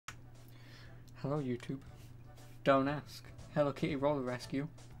Hello YouTube. Don't ask. Hello Kitty Roller Rescue.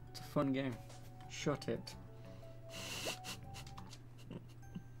 It's a fun game. Shut it.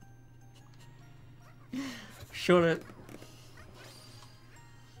 Shut it.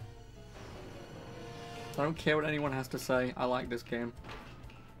 I don't care what anyone has to say. I like this game.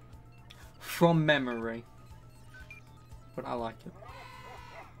 From memory. But I like it.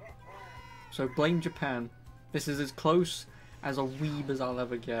 So blame Japan. This is as close as a weeb as I'll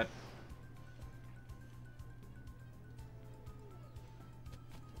ever get.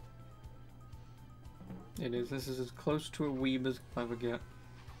 It is. This is as close to a weeb as I'll ever get.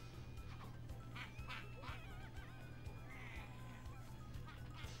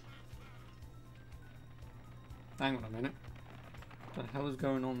 Hang on a minute. What the hell is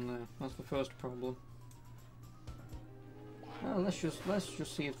going on there? That's the first problem. Well, let's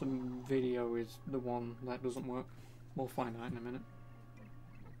just see if the video is the one that doesn't work. We'll find out in a minute.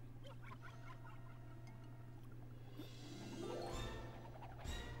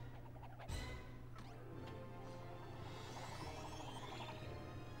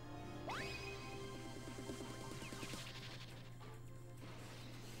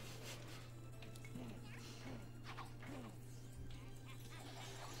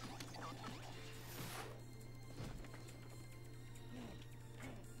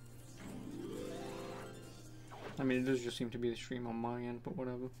 I mean, it does just seem to be the stream on my end, but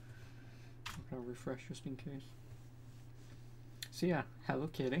whatever. I'll refresh just in case. So yeah, Hello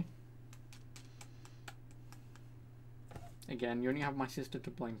Kitty. Again, you only have my sister to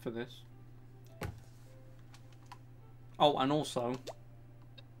blame for this. Oh, and also...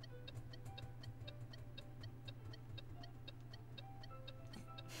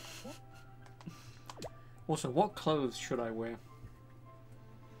 Also, what clothes should I wear?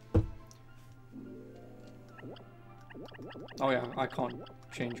 Oh yeah, I can't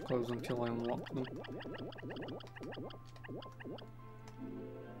change clothes until I unlock them.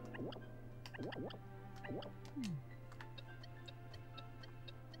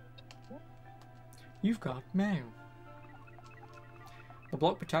 You've got mail. The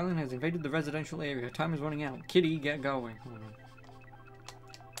Block Battalion has invaded the residential area. Time is running out. Kitty, get going. Oh,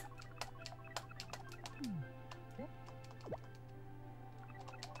 no.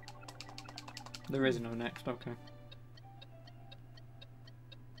 There is no next, okay.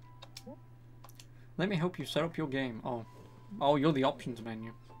 Let me help you set up your game. Oh. Oh, you're the options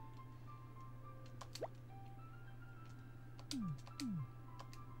menu.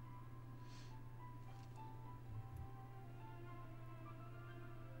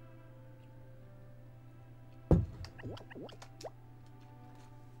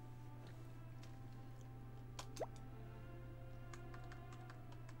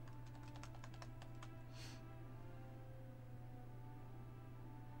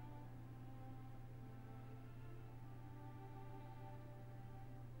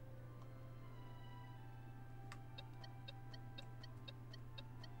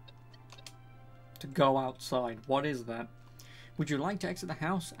 To go outside. What is that? Would you like to exit the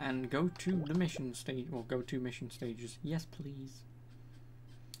house and go to the mission stage, or go to mission stages? Yes, please.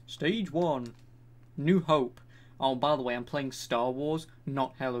 Stage 1. New Hope. Oh, by the way, I'm playing Star Wars,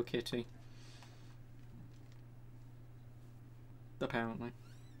 not Hello Kitty. Apparently.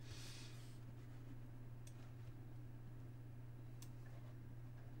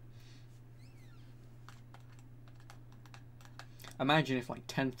 Imagine if like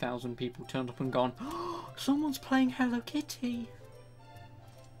 10,000 people turned up and gone, oh, someone's playing Hello Kitty.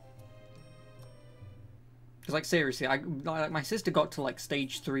 Because like seriously, my sister got to like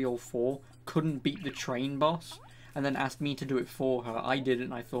stage 3 or 4, couldn't beat the train boss, and then asked me to do it for her. I did it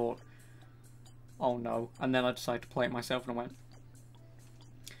and I thought, oh no. And then I decided to play it myself and I went,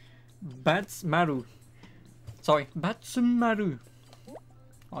 Batsmaru. Sorry, Batsmaru.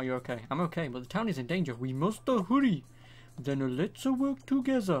 Are you okay? I'm okay, but the town is in danger. We must hurry. Then let's work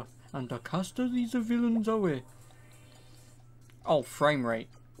together and cast these villains away. Oh, frame rate.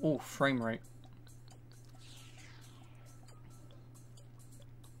 Oh, frame rate.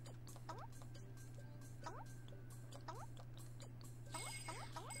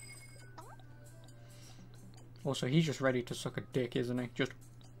 Also, he's just ready to suck a dick, isn't he? Just...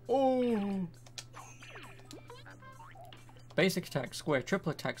 Oh! Basic attack, square,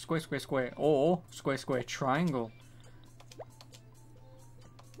 triple attack, square, square, square, or square, square, triangle.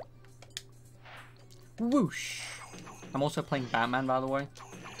 Whoosh! I'm also playing Batman, by the way.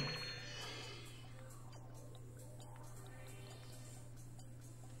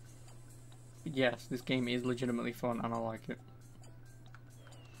 But yes, this game is legitimately fun and I like it.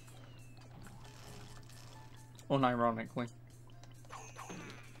 Unironically.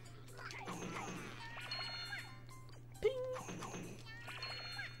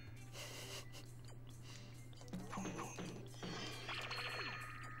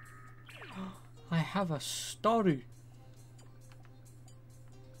 have a story.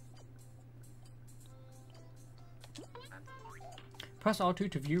 Press R2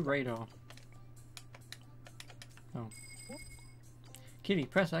 to view radar. Oh. Kitty,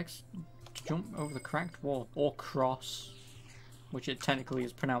 press X to jump over the cracked wall. Or cross. Which it technically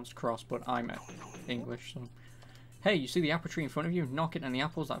is pronounced cross, but I'm English, so... Hey, you see the apple tree in front of you? Knock it and the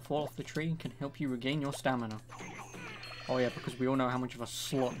apples that fall off the tree can help you regain your stamina. Oh yeah, because we all know how much of a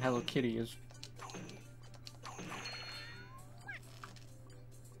slut Hello Kitty is.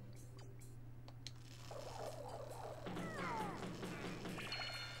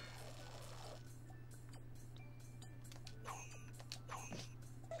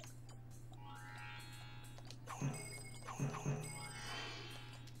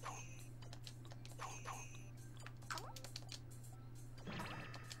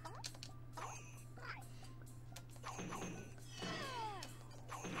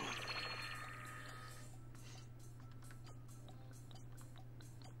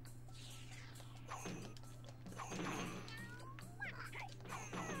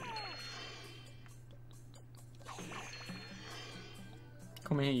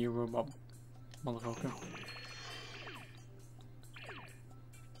 Come here, you robot motherfucker.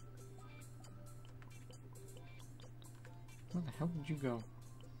 Where the hell did you go?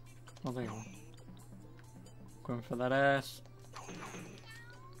 Oh, there you are. Going for that ass.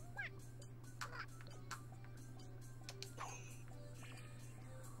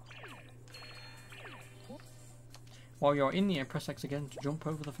 While you're in the air, press X again to jump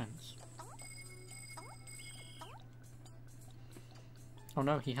over the fence. Oh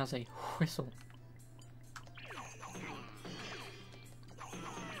no, he has a whistle.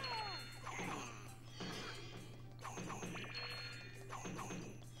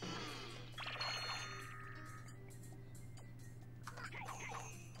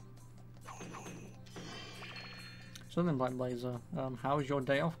 So then, Black Blazer, how's your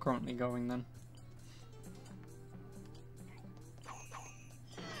day off currently going then?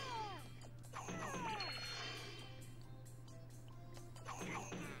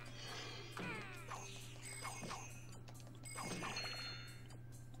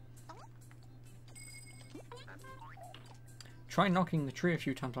 Try knocking the tree a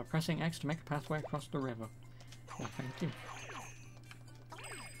few times by pressing X to make a pathway across the river. Yeah, thank you.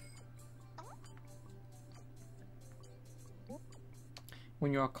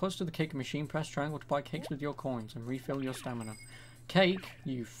 When you are close to the cake machine, press triangle to buy cakes with your coins and refill your stamina. Cake,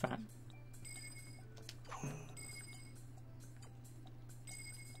 you fat.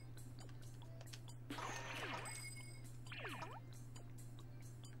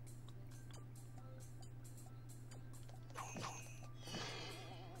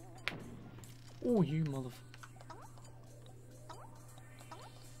 Oh, you motherfucker.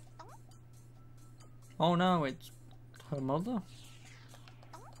 Oh no, it's her mother?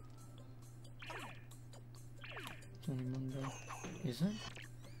 It's only Monday. Is it?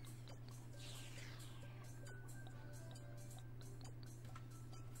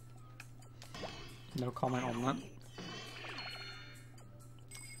 No comment on that.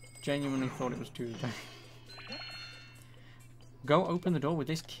 Genuinely thought it was Tuesday. Go open the door with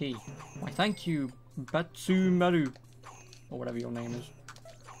this key. Why, thank you, Batsumaru. Or whatever your name is.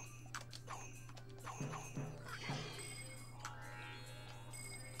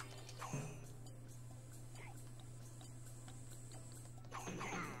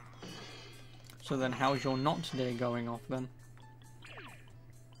 So then how's your not day going off then?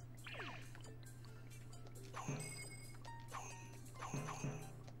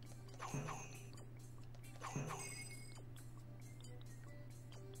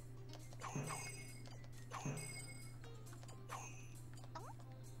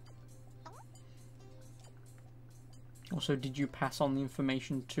 Also, did you pass on the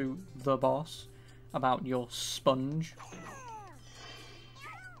information to the boss about your sponge?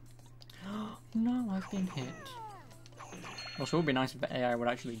 No, I've been hit. Also, it would be nice if the AI would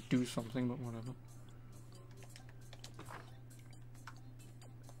actually do something, but whatever.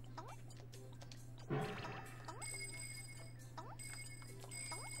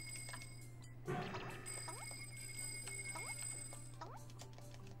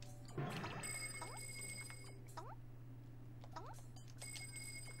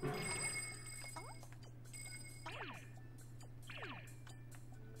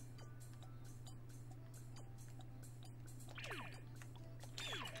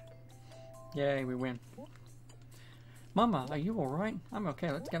 Yay, we win. Mama, are you alright? I'm okay,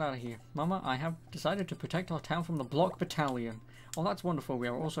 let's get out of here. Mama, I have decided to protect our town from the Block Battalion. Oh, that's wonderful. We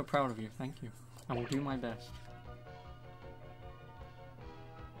are also proud of you. Thank you. I will do my best.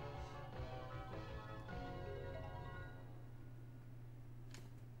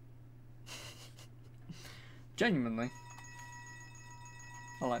 Genuinely.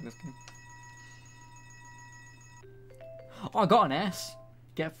 I like this game. Oh, I got an S.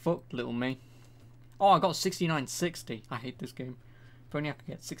 Get fucked, little me. Oh, I got 6960. I hate this game. If only I could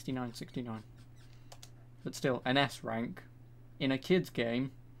get 6969. But still, an S rank in a kid's game.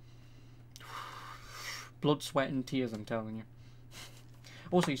 Blood, sweat, and tears, I'm telling you.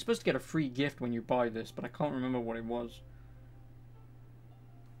 Also, you're supposed to get a free gift when you buy this, but I can't remember what it was.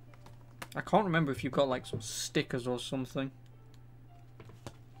 I can't remember if you got like some stickers or something.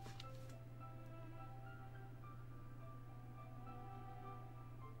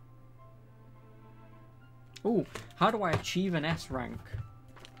 Ooh, how do I achieve an S rank?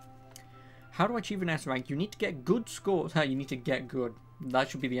 How do I achieve an S rank? You need to get good scores. You need to get good. That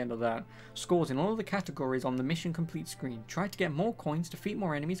should be the end of that. Scores in all of the categories on the mission complete screen. Try to get more coins, defeat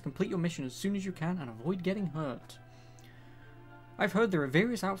more enemies, complete your mission as soon as you can, and avoid getting hurt. I've heard there are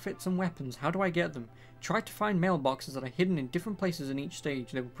various outfits and weapons. How do I get them? Try to find mailboxes that are hidden in different places in each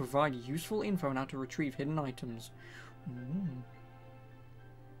stage. They will provide useful info on how to retrieve hidden items. Ooh.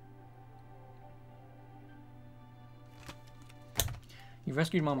 You've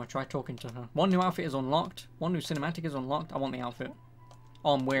rescued Mama. Try talking to her. One new outfit is unlocked. One new cinematic is unlocked. I want the outfit.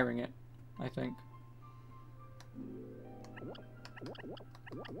 Oh, I'm wearing it, I think.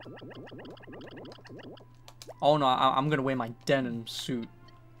 Oh no, I'm gonna wear my denim suit.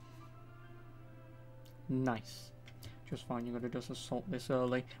 Nice. Just fine, you got a dose of salt this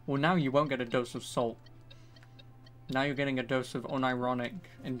early. Well, now you won't get a dose of salt. Now you're getting a dose of unironic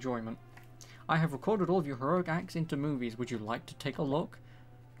enjoyment. I have recorded all of your heroic acts into movies. Would you like to take a look?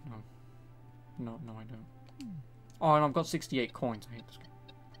 No. No, I don't. Oh, and I've got 68 coins. I hate this game.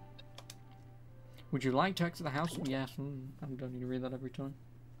 Would you like to exit the house? Yes. I don't need to read that every time.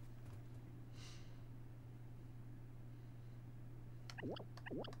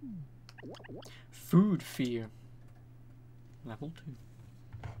 Food fear. Level 2.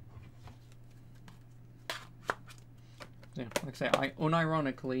 Yeah, like I say, I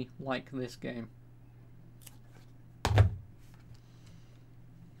unironically like this game. And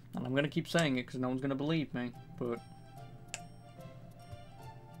I'm going to keep saying it because no one's going to believe me, but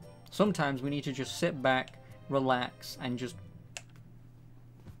sometimes we need to just sit back, relax, and just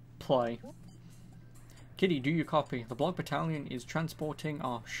play. Kitty, do you copy? The Block Battalion is transporting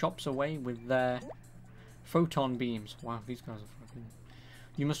our shops away with their photon beams. Wow, these guys are fucking...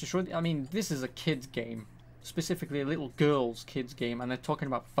 You must assure... I mean, this is a kid's game. Specifically a little girl's kid's game, and they're talking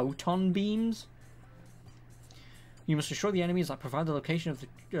about photon beams? You must assure the enemies that provide the location of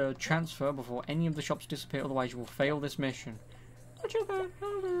the transfer before any of the shops disappear, otherwise you will fail this mission.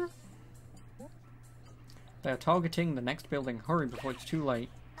 They are targeting the next building. Hurry before it's too late.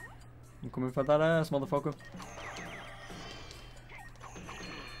 I'm coming for that ass, motherfucker.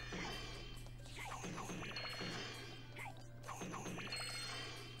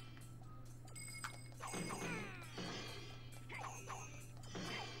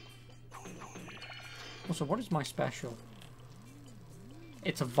 Also, what is my special?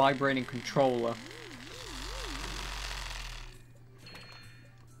 It's a vibrating controller.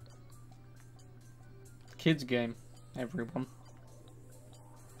 Kids game, everyone.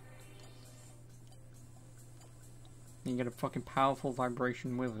 You get a fucking powerful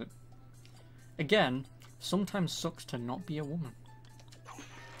vibration with it. Again, sometimes sucks to not be a woman.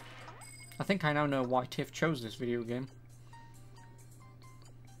 I think I now know why Tiff chose this video game.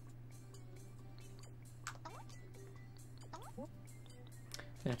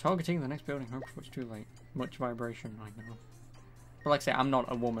 They're targeting the next building. Hope before it's too late. Much vibration, I know. But like I say, I'm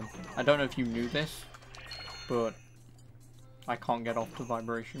not a woman. I don't know if you knew this, but I can't get off the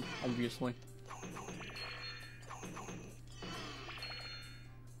vibration, obviously.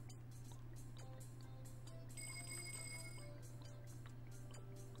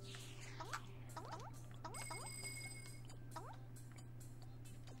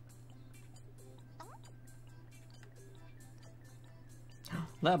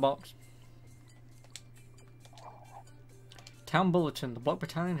 Letterbox. Town Bulletin. The Block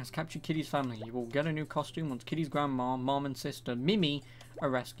Battalion has captured Kitty's family. You will get a new costume once Kitty's grandma, mom and sister, Mimi,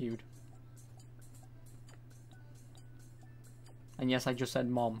 are rescued. And yes, I just said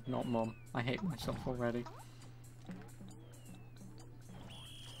mom, not mum. I hate myself already.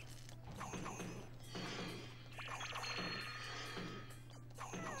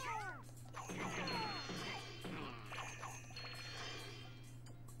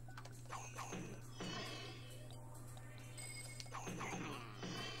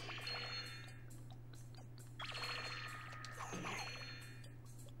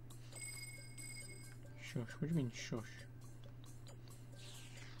 Shush. What do you mean, shush?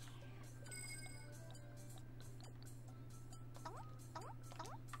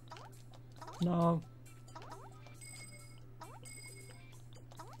 No.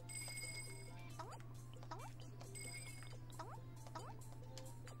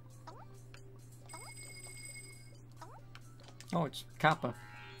 Oh, it's Kappa.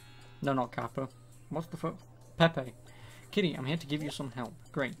 No, not Kappa. What's the fuck? Pepe. Kitty, I'm here to give you some help.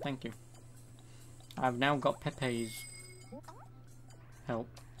 Great, thank you. I've now got Pepe's help.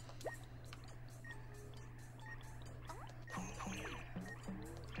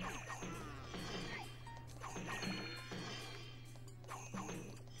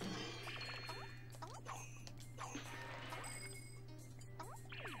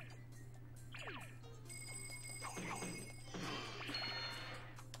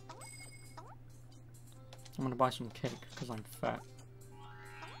 I'm gonna buy some cake because I'm fat.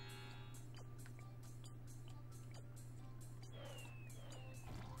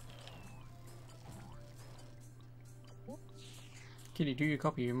 Kitty, do you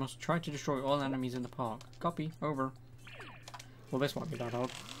copy? You must try to destroy all enemies in the park. Copy. Over. Well, this won't be that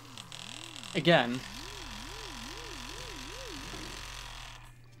hard. Again.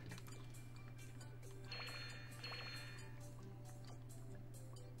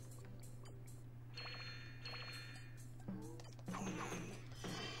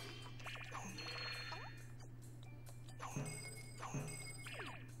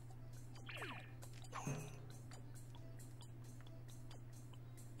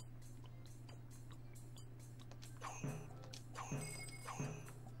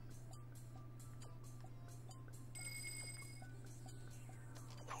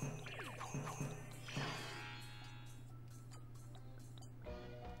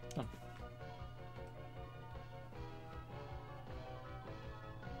 Done.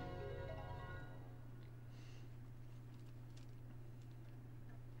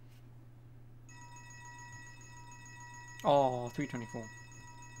 Oh, 324.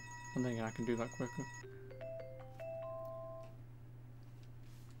 I'm thinking I can do that quicker.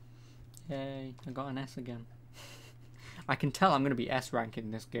 Yay, I got an S again. I can tell I'm going to be S rank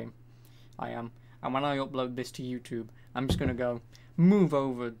in this game. I am. And when I upload this to YouTube, I'm just going to go, move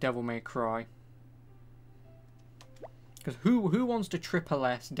over Devil May Cry. Because who wants to triple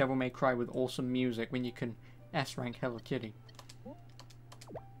S Devil May Cry with awesome music when you can S rank Hello Kitty?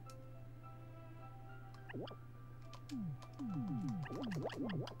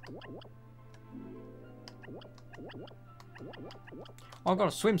 Oh, I got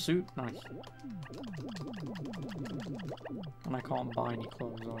a swimsuit. Nice. And I can't buy any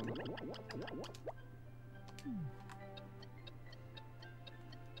clothes either.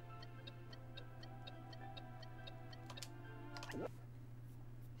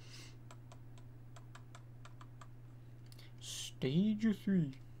 Stage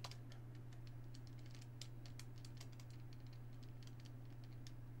 3.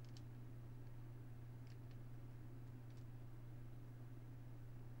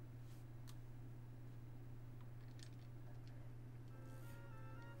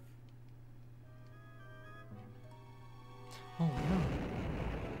 Oh no.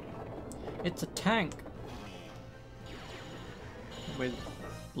 It's a tank with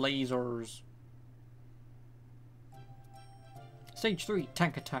lasers. Stage 3,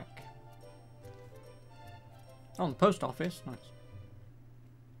 tank attack. Oh, the post office. Nice.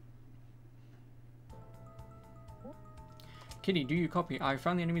 Kitty, do you copy? I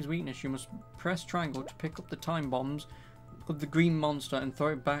found the enemy's weakness. You must press triangle to pick up the time bombs of the green monster and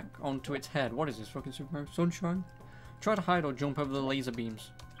throw it back onto its head. What is this, fucking Super Mario Sunshine? Try to hide or jump over the laser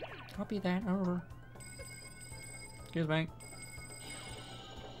beams. Copy that, over. Excuse me.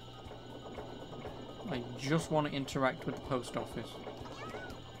 I just want to interact with the post office.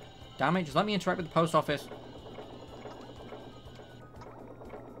 Damn it, just let me interact with the post office.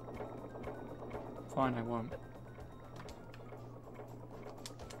 Fine, I won't.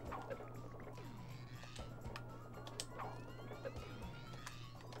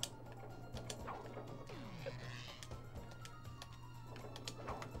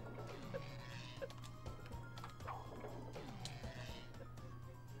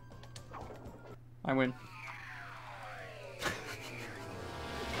 I win.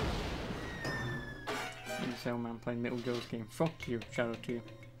 Incel man playing little girls game. Fuck you, Shadow 2.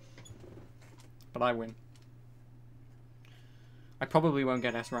 But I win. I probably won't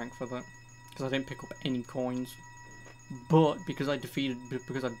get S rank for that because I didn't pick up any coins. But because I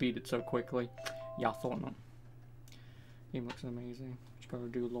beat it so quickly, yeah, I thought not. Game looks amazing. You gotta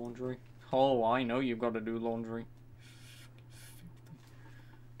do laundry. Oh, I know you've got to do laundry.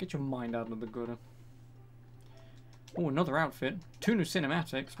 Get your mind out of the gutter. Oh, another outfit. 2 new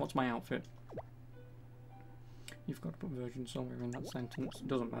cinematics. What's my outfit? You've got to put virgin somewhere in that sentence. It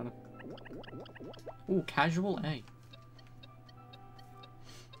doesn't matter. Ooh, casual A.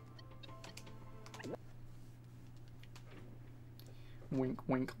 Wink,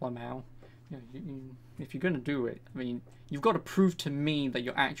 wink, Lamau. Yeah, if you're going to do it, I mean, you've got to prove to me that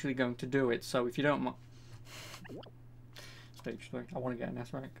you're actually going to do it. So if you don't... Stage 3. I want to get an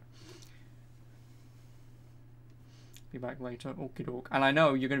S rank. Be back later. Okie doke. And I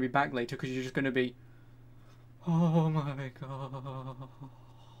know you're going to be back later because you're just going to be... Oh my god.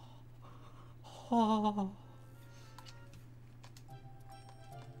 Oh.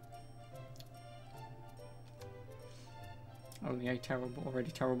 Only a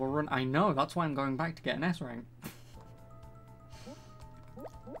already terrible run. I know, that's why I'm going back to get an S rank.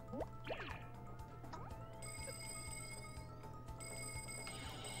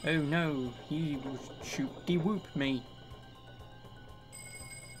 Oh no, he will shoot-de-whoop me.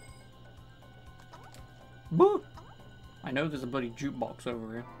 Boo! I know there's a bloody jukebox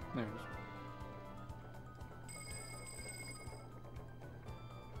over here. There it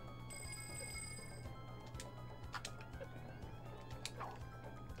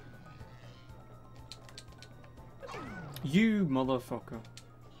is. You motherfucker.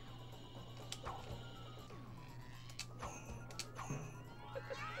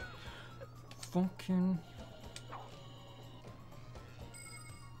 Fucking...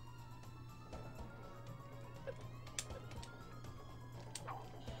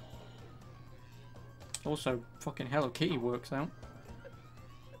 Also, fucking Hello Kitty works out.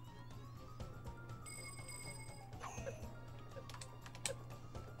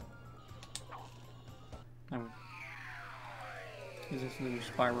 Oh. Is this the new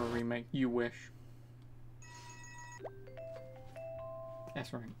Spyro remake? You wish.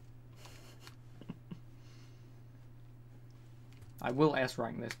 S rank. I will S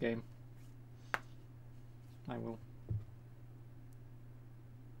rank this game. I will.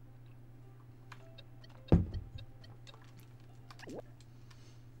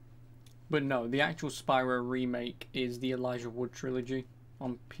 But no, the actual Spyro remake is the Elijah Wood trilogy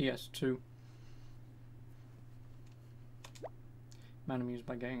on PS2. Man amused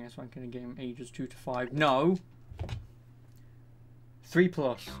by getting S rank in a game ages 2 to 5. No!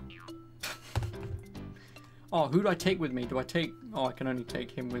 3+. Oh, who do I take with me? Do I take... Oh, I can only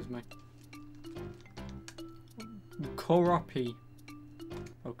take him with me. Korapi.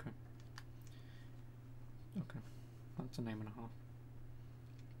 Okay. Okay. That's a name and a half.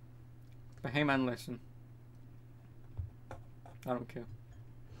 But hey man, listen. I don't care.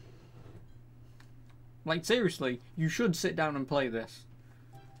 Like, seriously, you should sit down and play this.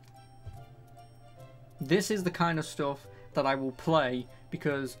 This is the kind of stuff that I will play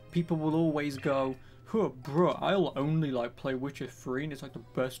because people will always go, huh, bro, I'll only like play Witcher 3 and it's like the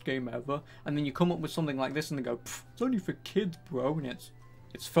best game ever. And then you come up with something like this and they go, it's only for kids, bro, and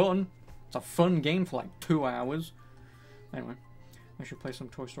it's fun. It's a fun game for like 2 hours. Anyway, I should play some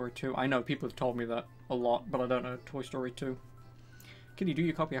Toy Story 2. I know people have told me that a lot, but I don't know Toy Story 2. Can you do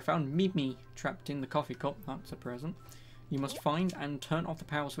your copy? I found Mimi trapped in the coffee cup. That's a present. You must find and turn off the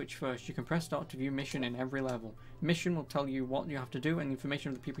power switch first. You can press start to view mission in every level. Mission will tell you what you have to do and information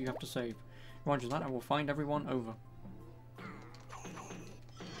of the people you have to save. Roger that, I will find everyone over.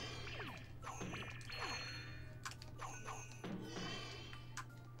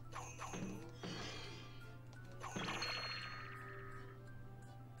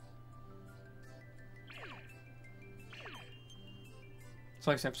 So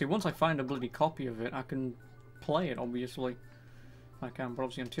like I said, see, once I find a bloody copy of it, I can play it, obviously. I can, but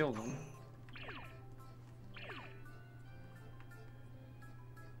obviously until then.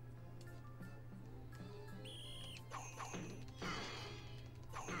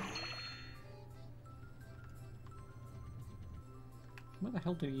 Where the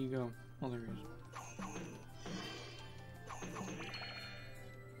hell did he go? Oh, there he is.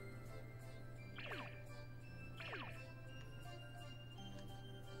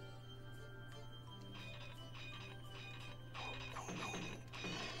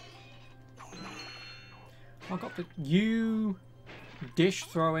 I got the... You...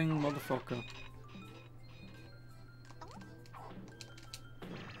 dish-throwing motherfucker.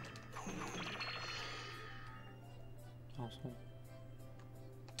 Asshole.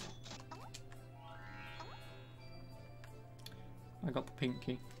 I got the pink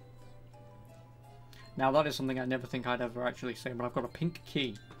key. Now that is something I never think I'd ever actually say, but I've got a pink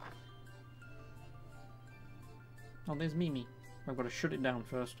key. Oh, there's Mimi. I've got to shut it down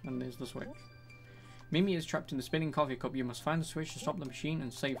first, and there's the switch. Mimi is trapped in the spinning coffee cup. You must find the switch to stop the machine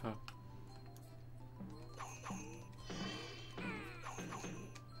and save her.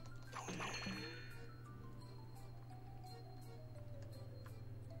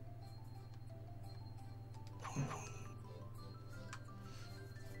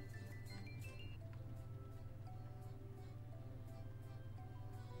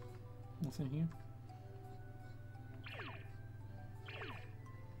 Nothing here.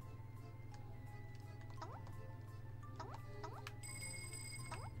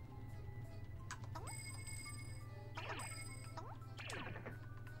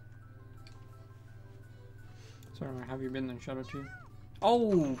 Sorry, have you been then, Shadow 2?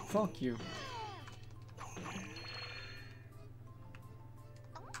 Oh, fuck you.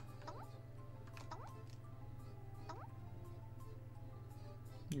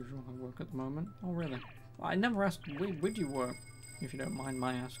 Usual work at the moment. Oh, really? I never asked, where'd you work, if you don't mind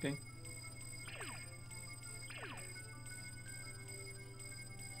my asking?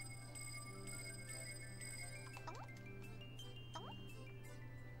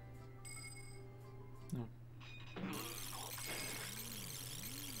 No.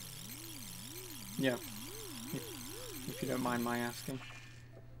 Yeah. If you don't mind my asking.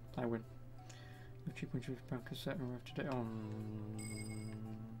 I win. The cheap one choose brown cassette and we're up to date on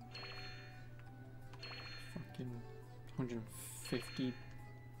fucking 150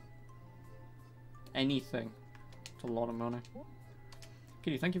 anything. It's a lot of money.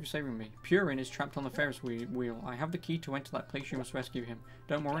 Kitty, thank you for saving me. Purin is trapped on the Ferris wheel. I have the key to enter that place. You must rescue him.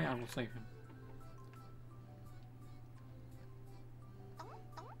 Don't worry, I will save him.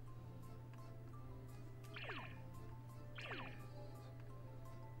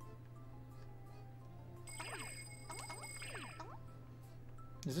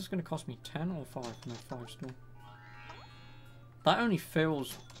 Is this going to cost me 10 or 5? No, 5 still. That only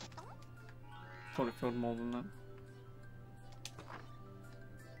fills... thought it filled more than that.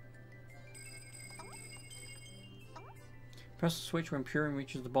 Press the switch when Purin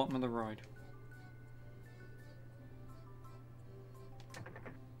reaches the bottom of the ride.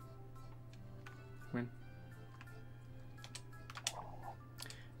 Win.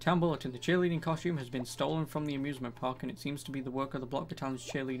 Town Bulletin. The cheerleading costume has been stolen from the amusement park and it seems to be the work of the Block Battalion's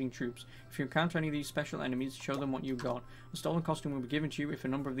cheerleading troops. If you encounter any of these special enemies, show them what you got. A stolen costume will be given to you if a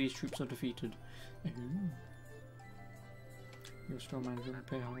number of these troops are defeated. Your store manager,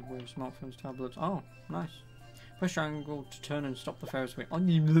 repair hardware, smartphones, tablets. Oh, nice. Press triangle to turn and stop the Ferris wheel.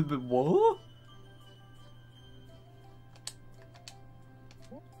 What?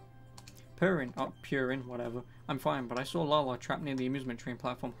 Purin, whatever. I'm fine, but I saw Lala trapped near the amusement train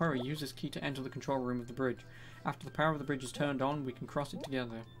platform. Hurry, use this key to enter the control room of the bridge. After the power of the bridge is turned on, we can cross it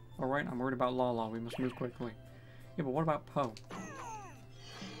together. Alright, I'm worried about Lala. We must move quickly. Yeah, but what about Poe?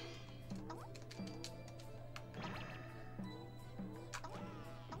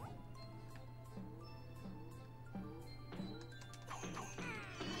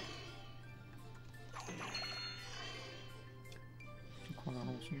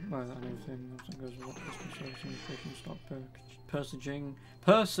 Well, anything else that goes with customer service administration, stock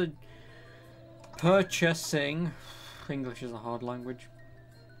purchasing. English is a hard language.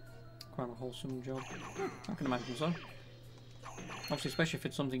 Quite a wholesome job. I can imagine so. Obviously, especially if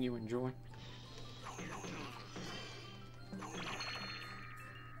it's something you enjoy.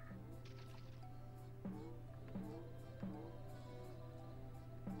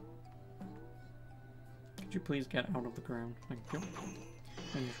 Could you please get out of the ground? Thank you.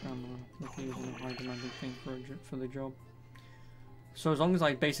 Finish round one. Looking using a high demanding thing for the job. So as long as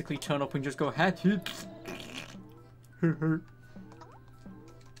I basically turn up and just go ahead. Oh,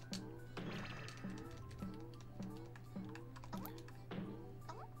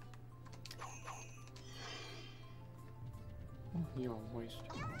 you're a waste.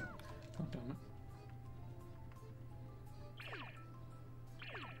 God damn it.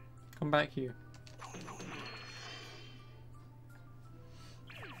 Come back here.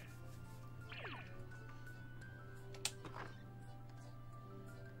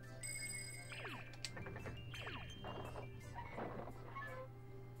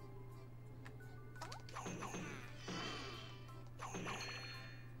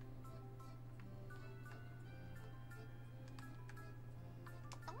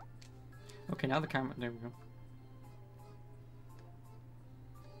 Okay, now the camera. There we go.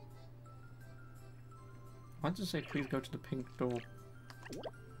 Why does it say please go to the pink door?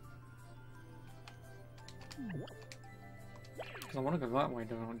 Because I want to go that way,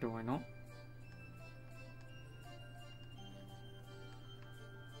 do I not?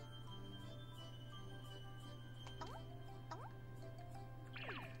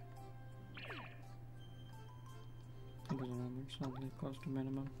 It doesn't matter, it's not really close to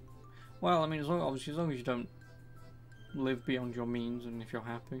minimum. Well, I mean, obviously, as long as you don't live beyond your means, and if you're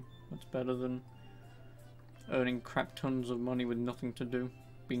happy, that's better than earning crap tons of money with nothing to do,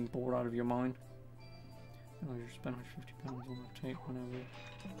 being bored out of your mind. And I just spend £150 on a tape whenever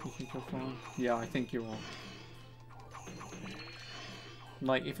you think you're fine. Yeah, I think you are.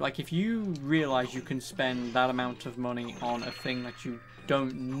 If you realize you can spend that amount of money on a thing that you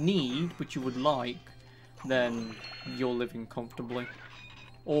don't need but you would like, then you're living comfortably,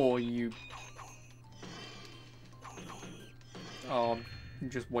 or you are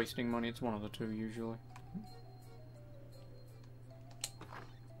just wasting money. It's one of the two usually.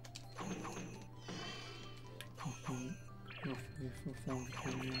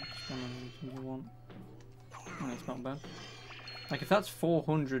 That's not bad. Like if that's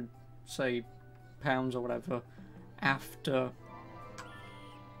 400, say, pounds or whatever, after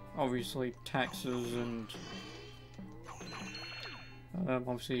obviously taxes and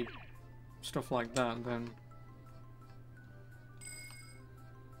obviously stuff like that, then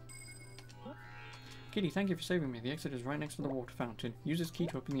Kitty, thank you for saving me. The exit is right next to the water fountain. Use this key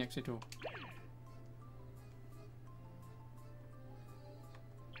to open the exit door.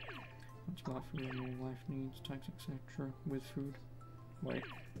 What's life for your life needs, tax, etc. with food? Wait.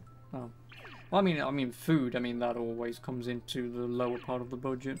 Oh. Well, I mean food. I mean that always comes into the lower part of the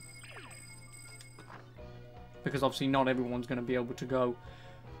budget, because obviously not everyone's going to be able to go.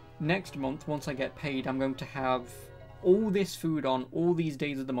 Next month, once I get paid, I'm going to have all this food on all these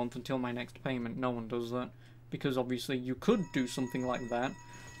days of the month until my next payment. No one does that, because obviously you could do something like that,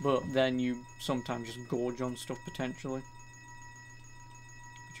 but then you sometimes just gorge on stuff potentially.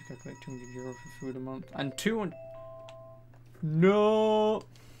 But you calculate €200 for food a month, and 200. No.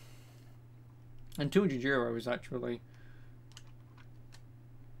 And €200 is actually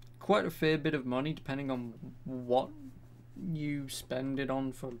quite a fair bit of money, depending on what you spend it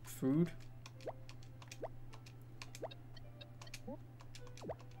on for food.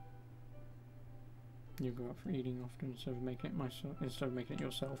 You go out for eating often instead of making it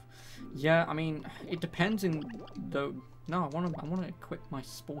yourself. Yeah, I mean, it depends in the. No, I want to equip my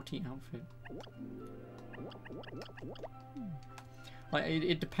sporty outfit. Like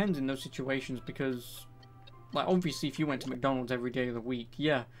it depends in those situations, because like obviously if you went to McDonald's every day of the week,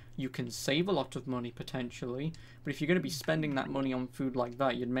 yeah, you can save a lot of money potentially, but if you're going to be spending that money on food like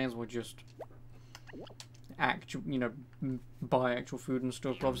that, you may as well just buy actual food and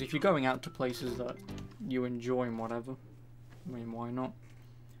stuff. But obviously if you're going out to places that you enjoy and whatever, I mean, why not?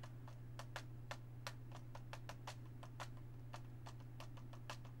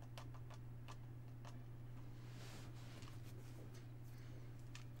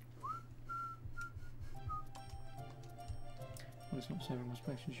 Well, it's not saving much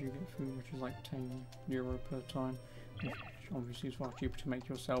space as you get food, which is like €10 per time, which obviously is far cheaper to make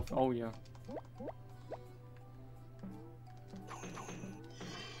yourself. Oh yeah.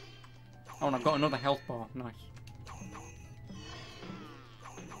 Oh, and I've got another health bar. Nice.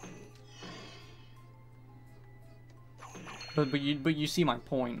 But you see my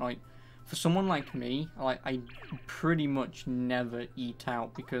point. Like, for someone like me, I pretty much never eat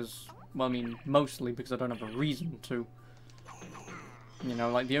out because, well, I mean, mostly because I don't have a reason to. You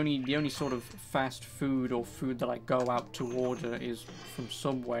know, like the only sort of fast food or food that I go out to order is from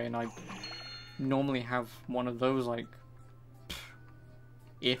Subway, and I normally have one of those like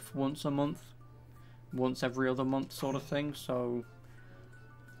if once a month, once every other month sort of thing. So,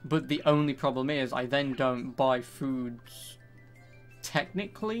 but the only problem is I then don't buy foods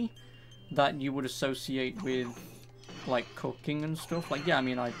technically that you would associate with like cooking and stuff. Like, yeah, I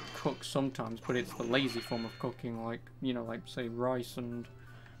mean, I cook sometimes, but it's the lazy form of cooking, like, you know, like say rice and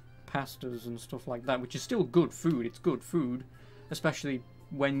pastas and stuff like that, which is still good food. It's good food, especially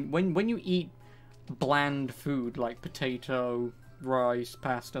when you eat bland food like potato, rice,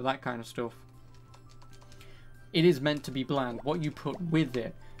 pasta, that kind of stuff. It is meant to be bland. What you put with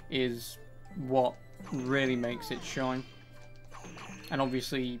it is what really makes it shine. And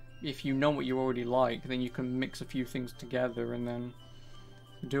obviously, if you know what you already like, then you can mix a few things together and then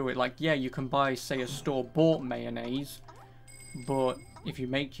do it. Like, yeah, you can buy, say, a store-bought mayonnaise, but if you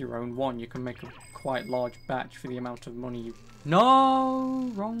make your own one, you can make a quite large batch for the amount of money you... No!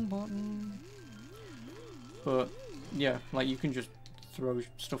 Wrong button. But, yeah, like, you can just throw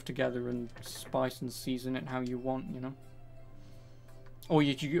stuff together and spice and season it how you want, you know? Or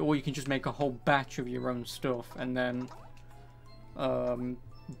you can just make a whole batch of your own stuff and then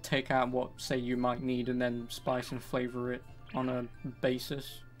take out what, say, you might need and then spice and flavor it on a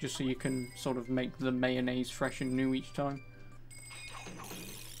basis, just so you can sort of make the mayonnaise fresh and new each time.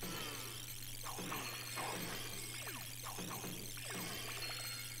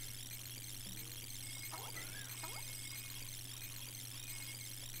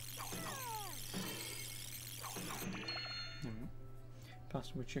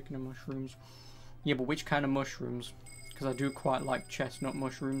 Pasta with chicken and mushrooms. Yeah, but which kind of mushrooms? Because I do quite like chestnut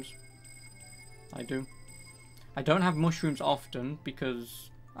mushrooms. I do. I don't have mushrooms often because,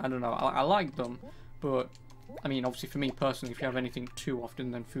 I don't know, I like them, but, I mean, obviously for me personally, if you have anything too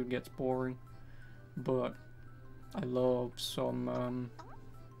often, then food gets boring. But I love some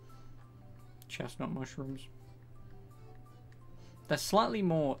chestnut mushrooms. They're slightly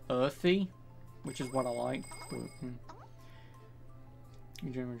more earthy, which is what I like, but you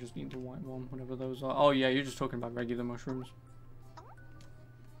generally just eat the white one, whatever those are. Oh yeah, you're just talking about regular mushrooms.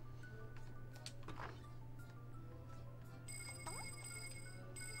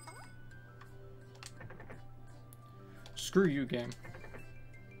 Screw you, game.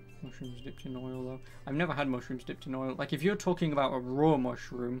 Mushrooms dipped in oil, though. I've never had mushrooms dipped in oil. Like, if you're talking about a raw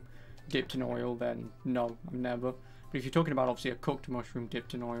mushroom dipped in oil, then no, I've never. But if you're talking about, obviously, a cooked mushroom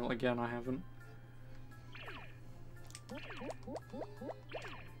dipped in oil, again, I haven't.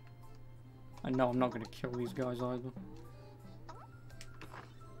 And no, I'm not going to kill these guys either.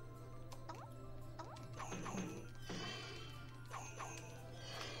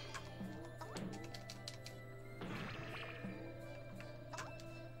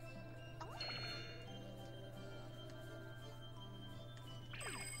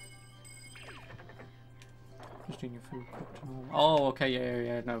 Just eating your food cooked and all. Oh, okay,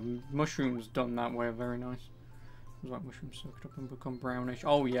 yeah. No, mushrooms done that way are very nice. It's like mushrooms soaked up and become brownish.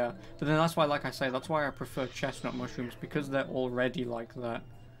 Oh, yeah. But then that's why, like I say, that's why I prefer chestnut mushrooms, because they're already like that.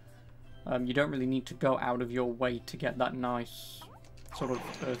 You don't really need to go out of your way to get that nice sort of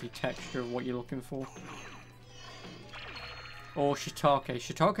earthy texture of what you're looking for. Or shiitake.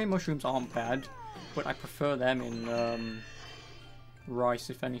 Shiitake mushrooms aren't bad, but I prefer them in rice,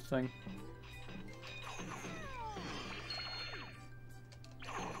 if anything.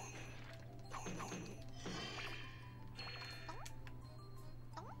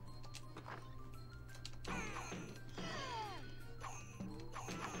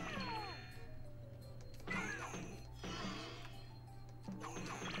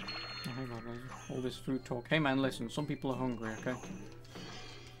 All this food talk. Hey man, listen, some people are hungry, okay? So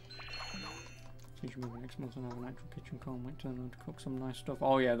you should move next month and have an actual kitchen call. Might turn around to cook some nice stuff.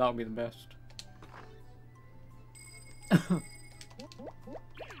 Oh yeah, that'll be the best. Because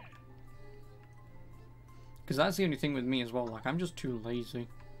that's the only thing with me as well. Like, I'm just too lazy.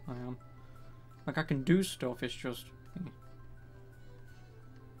 I am. Like, I can do stuff, it's just...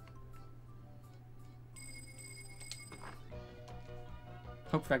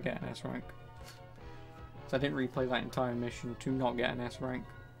 Hopefully I get an S rank. So I didn't replay that entire mission to not get an S rank.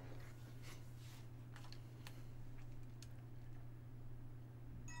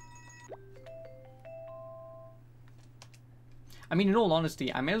 I mean, in all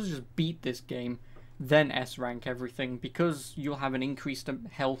honesty, I may as well just beat this game, then S rank everything, because you'll have an increased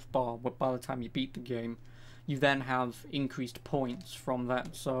health bar by the time you beat the game. You then have increased points from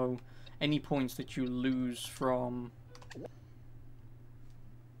that, so any points that you lose from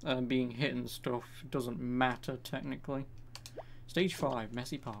being hit and stuff doesn't matter technically. Stage 5,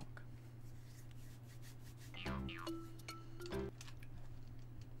 Messy Park.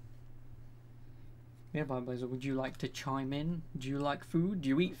 Yeah, Blazer, would you like to chime in? Do you like food? Do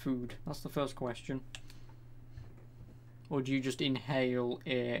you eat food? That's the first question. Or do you just inhale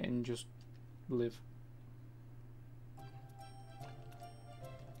air and just live?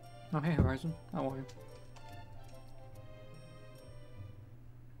 Oh, hey Horizon, how are you?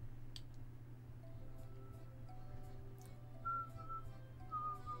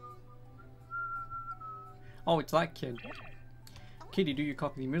 Oh, it's that kid. Kitty, do you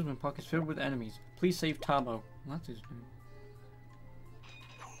copy? The amusement park is filled with enemies. Please save Tabo. That's his name.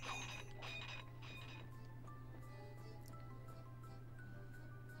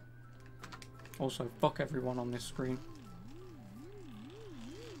 Also, fuck everyone on this screen.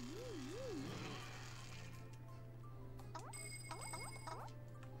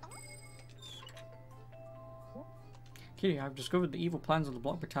 Kitty, I've discovered the evil plans of the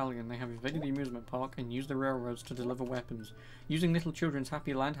Block Battalion. They have invaded the amusement park and used the railroads to deliver weapons. Using little children's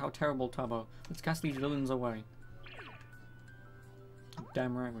happy land, how terrible, Tabo. Let's cast these villains away.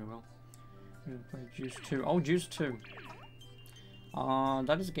 Damn right we will. We're gonna play Juice 2. Oh, Juice 2.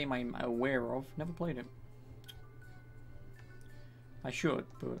 That is a game I'm aware of. Never played it. I should,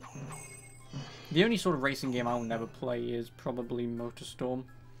 but... The only sort of racing game I'll never play is probably MotorStorm.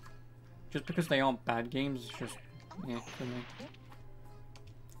 Just because they aren't bad games, it's just... yeah, for me.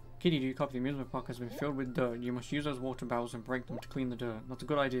 Kitty, do you copy? The amusement park has been filled with dirt. You must use those water barrels and break them to clean the dirt. That's a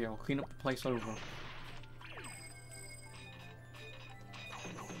good idea. I'll clean up the place over.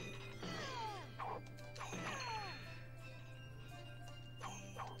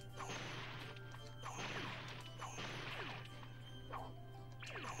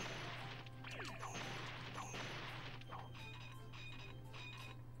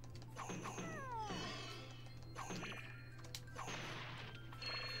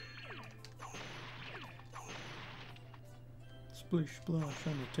 splish splash,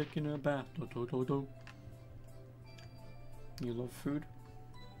 I'm taking a bath. Do, do, do, do. You love food?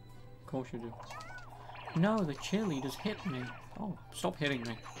 Of course you do. No, the cheerleaders hit me. Oh, stop hitting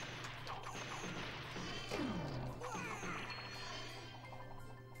me.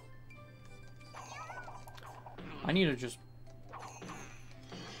 I need to just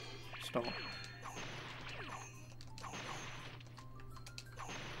stop.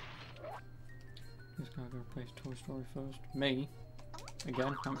 This guy gonna play Toy Story first. Me?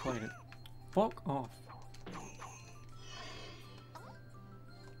 Again? Haven't played it. Fuck off.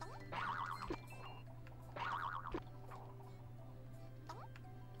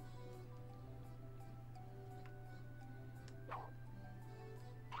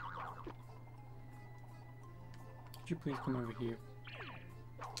 Could you please come over here?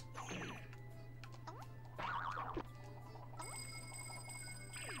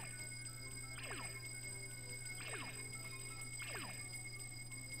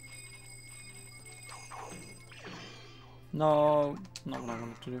 No, not what I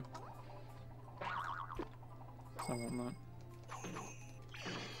wanted to do. I want that.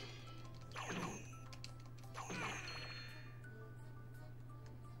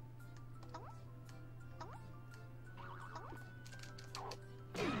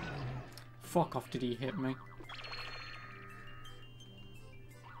 Fuck off, did he hit me?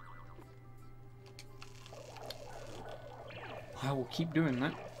 I will keep doing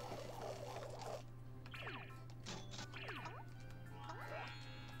that.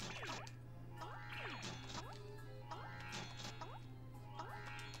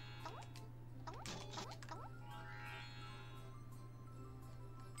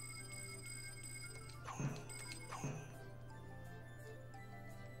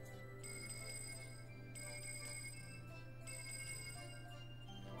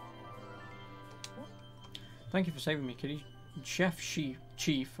 Thank you for saving me, kitty. Chef Chief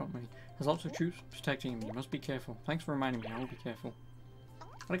has lots of troops protecting him. You must be careful. Thanks for reminding me. I will be careful.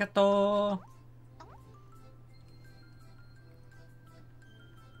 Arigato!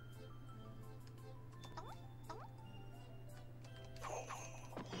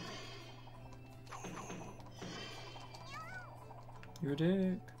 You're a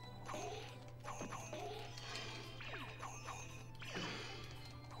dick.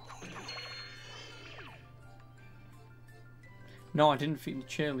 No, I didn't feed the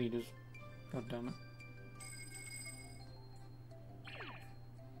cheerleaders. God damn it.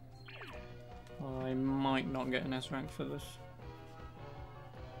 I might not get an S rank for this.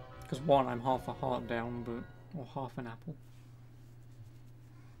 Because one, I'm half a heart down, but... or half an apple.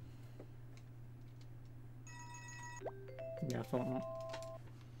 Yeah, I thought not.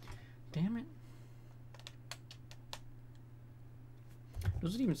 Damn it.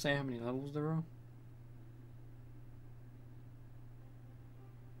 Does it even say how many levels there are?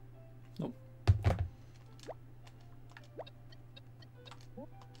 Nope.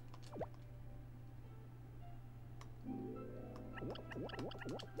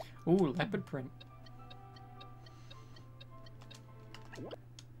 Ooh, leopard print.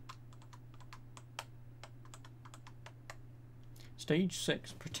 Stage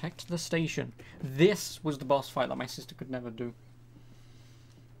 6, protect the station. This was the boss fight that my sister could never do.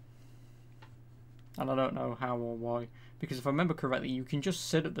 And I don't know how or why. Because if I remember correctly, you can just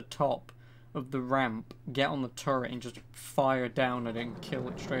sit at the top of the ramp, get on the turret, and just fire down at it and kill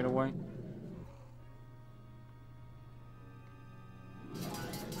it straight away.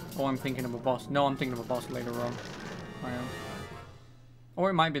 Oh, I'm thinking of a boss. No, I'm thinking of a boss later on. I am. Or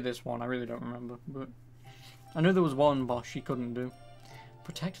it might be this one, I really don't remember. But I know there was one boss she couldn't do.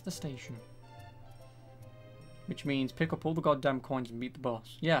 Protect the station. Which means pick up all the goddamn coins and beat the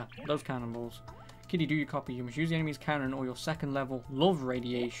boss. Yeah, those cannonballs. Kitty, do your copy. You must use the enemy's cannon or your second level love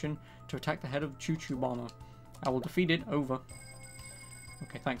radiation to attack the head of the choo-choo bomber. I will defeat it. Over.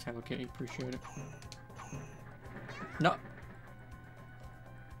 Okay, thanks, Hello Kitty. Appreciate it. No.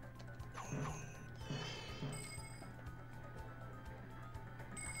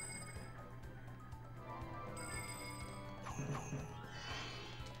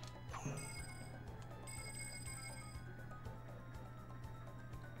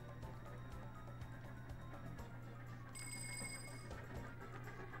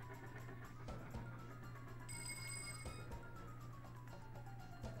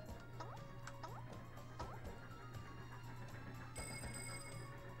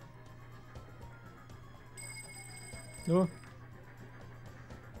 Oh.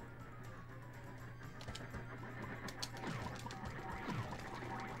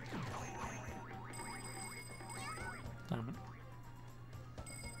 Damn it.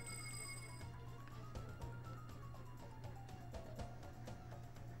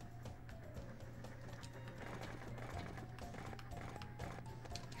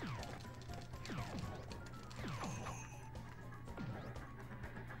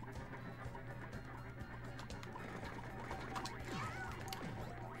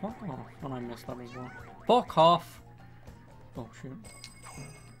 Fuck off. And I missed that as well. Fuck off! Oh shit.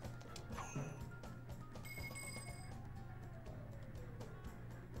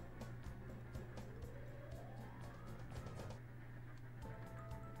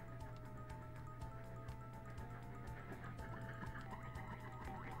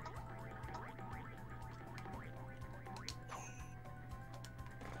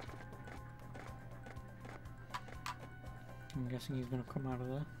 I'm guessing he's gonna come out of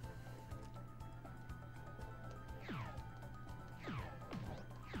there.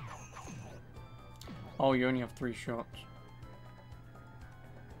 Oh, you only have 3 shots.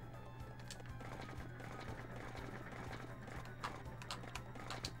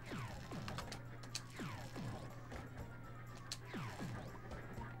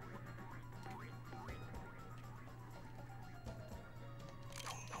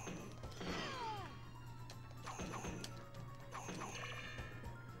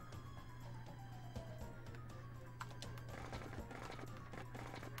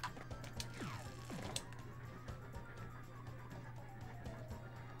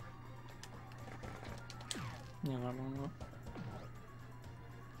 Yeah, that one up.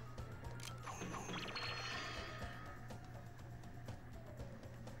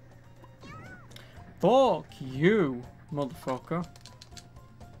 Fuck you, motherfucker.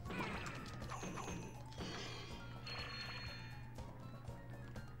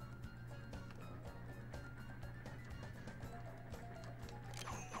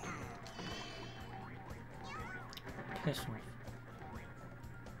 Piss off.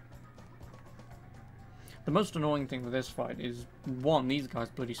 The most annoying thing with this fight is, 1, these guys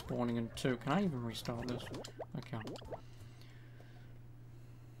bloody spawning, and 2, can I even restart this? I can't.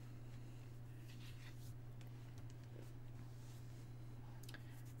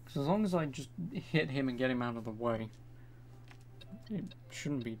 Because as long as I just hit him and get him out of the way, it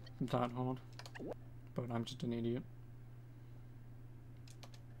shouldn't be that hard. But I'm just an idiot.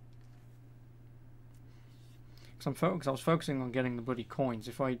 Because I was focusing on getting the bloody coins.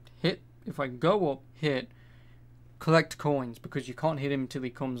 If I go up, hit, collect coins, because you can't hit him until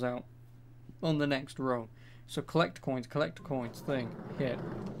he comes out on the next row. So collect coins, thing, hit.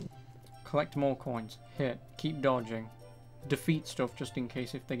 Collect more coins, hit. Keep dodging. Defeat stuff just in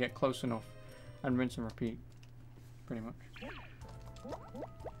case if they get close enough. And rinse and repeat. Pretty much.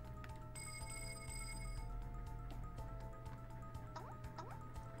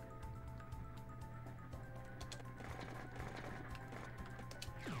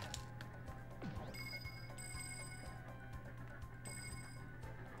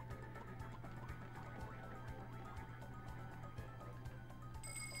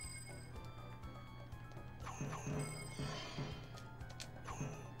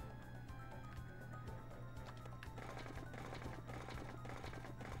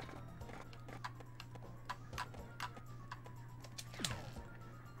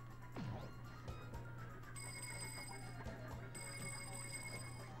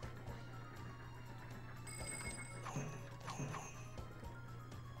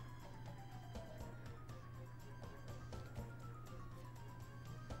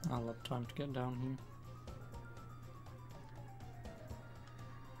 I'll have time to get down here.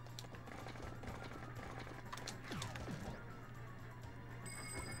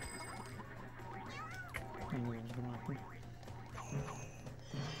 I knew it was gonna happen.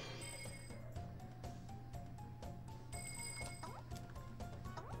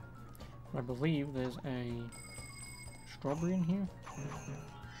 I believe there's a strawberry in here.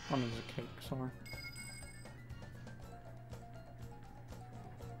 Oh, there's a cake, sorry.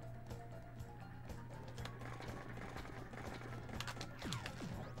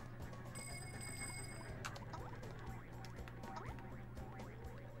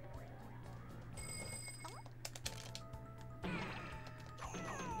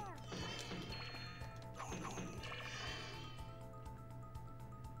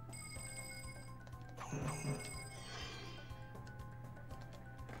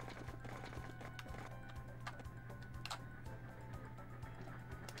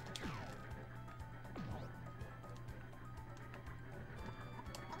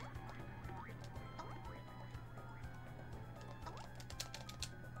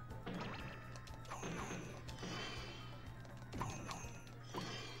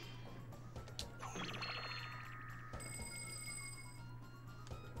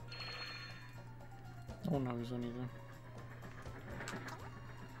 Oh no, he's only there.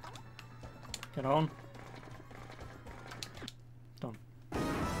 Get on. Done.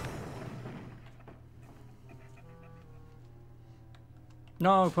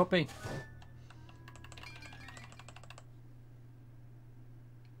 No, puppy.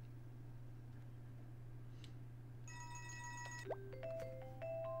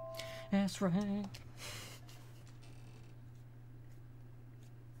 S rank.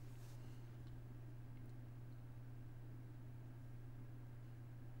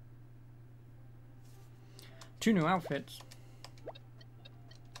 Two new outfits.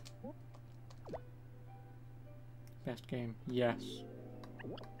 Best game, yes.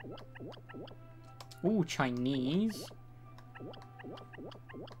 Ooh, Chinese.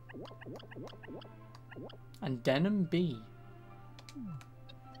 And Denim B.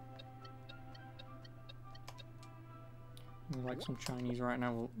 I like some Chinese right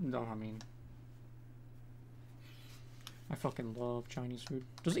now. No, I mean, I fucking love Chinese food.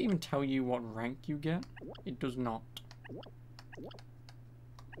 Does it even tell you what rank you get? It does not.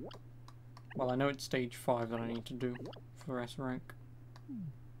 Well, I know it's stage 5 that I need to do for S rank.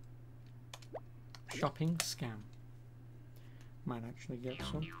 Shopping scam. Might actually get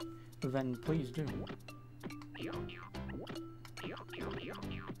some. But then please do.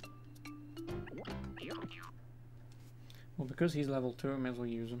 Well, because he's level 2, I may as well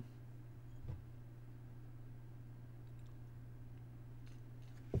use him.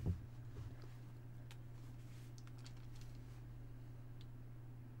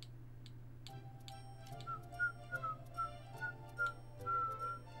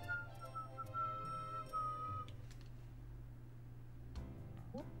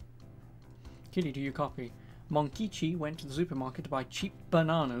 Kitty, do you copy? Monkichi went to the supermarket to buy cheap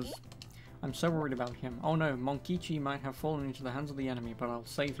bananas. I'm so worried about him. Oh no, Monkichi might have fallen into the hands of the enemy, but I'll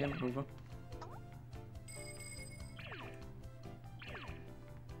save him. Over.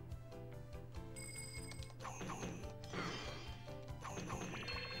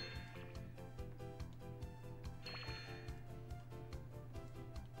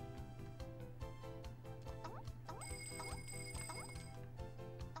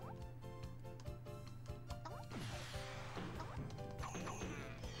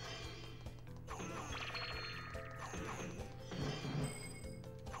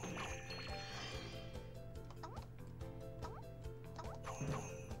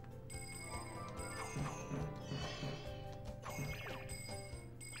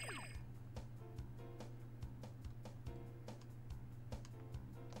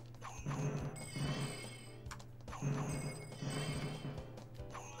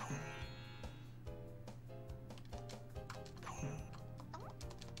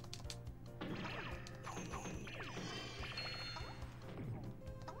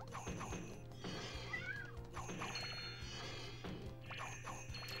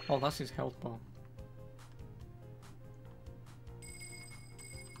 Oh, that's his health bar.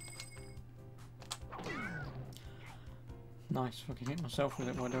 Nice, fucking hit myself with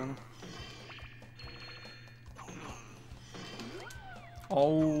it, why don't I?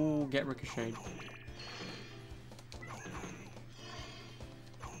 Oh, get ricocheted.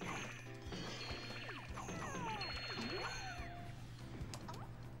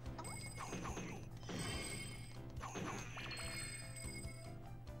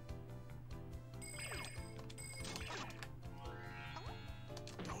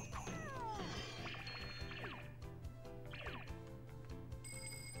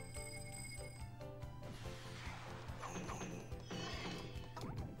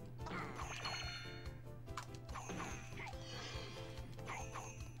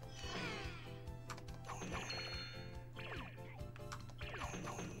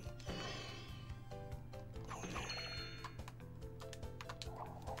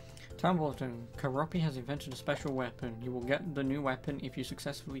 Town Bulletin. Karopi has invented a special weapon. You will get the new weapon if you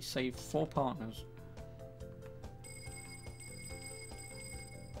successfully save 4 partners.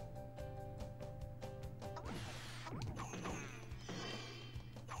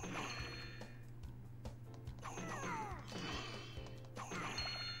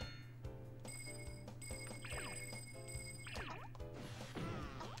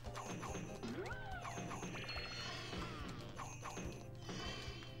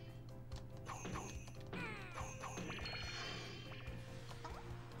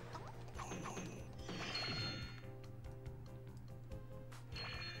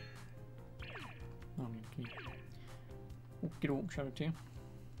 Okey-doke, shout out to you.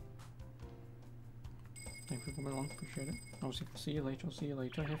 Thank you for coming along, appreciate it. Obviously, if I see you later, I'll see you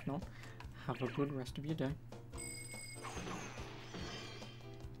later. If not, have a good rest of your day.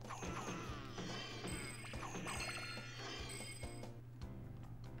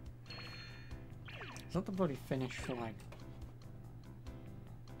 Is that the bloody Finnish flag?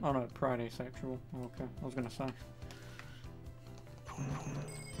 Oh no, Pride Asexual. Okay, I was gonna say.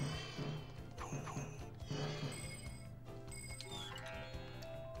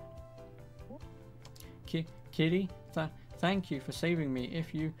 Kitty, Thank you for saving me.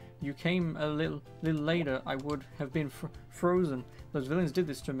 If you came a little later, I would have been frozen. Those villains did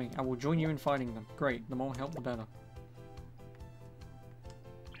this to me. I will join you in fighting them. Great. The more help, the better.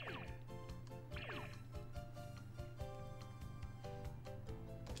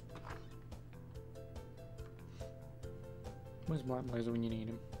 Where's White Blazer when you need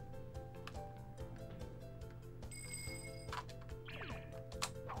him?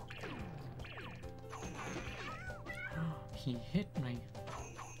 He hit me.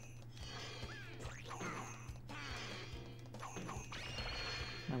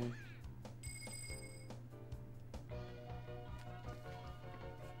 Oh.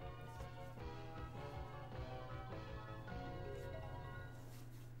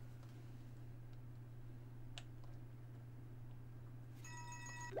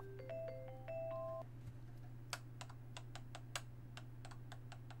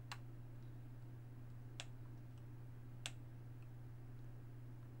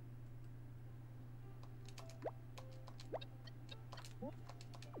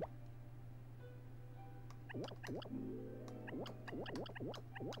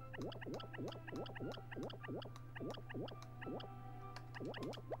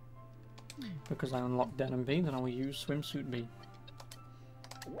 Because I unlocked Denim B, then I will use Swimsuit B.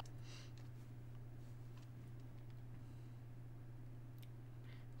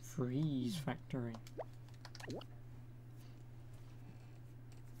 Freeze Factory.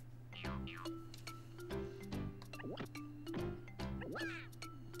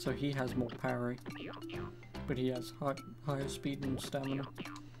 So he has more parry, but he has higher speed and stamina.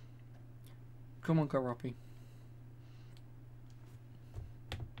 Come on, Karapi.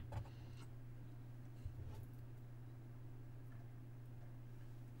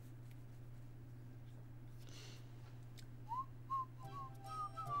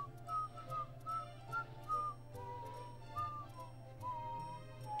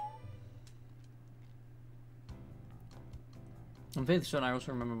 I'm fairly certain I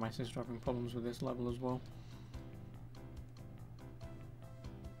also remember my sister having problems with this level as well.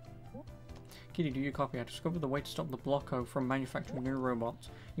 Kitty, do you copy? I discovered the way to stop the Blocko from manufacturing new robots.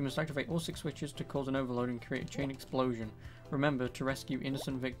 You must activate all 6 switches to cause an overload and create a chain explosion. Remember to rescue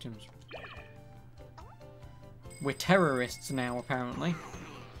innocent victims. We're terrorists now, apparently.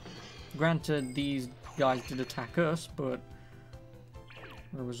 Granted, these guys did attack us, but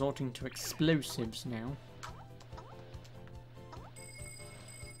we're resorting to explosives now.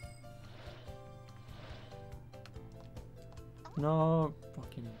 No,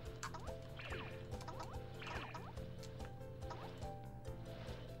 fucking.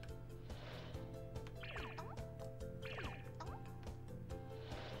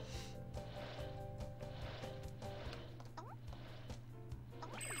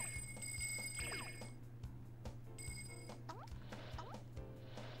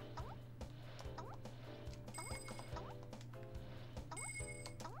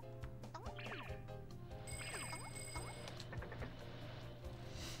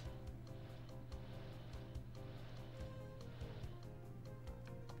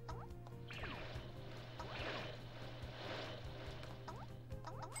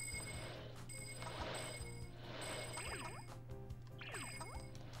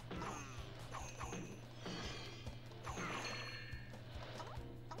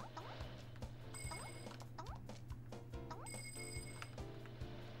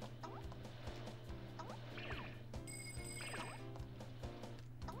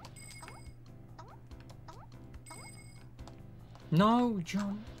 No,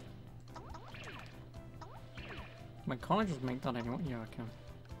 John. Can't I just make that anyway? Yeah, I can.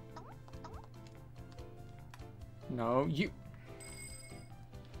 No, you.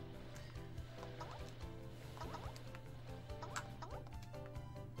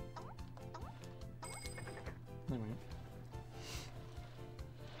 Anyway.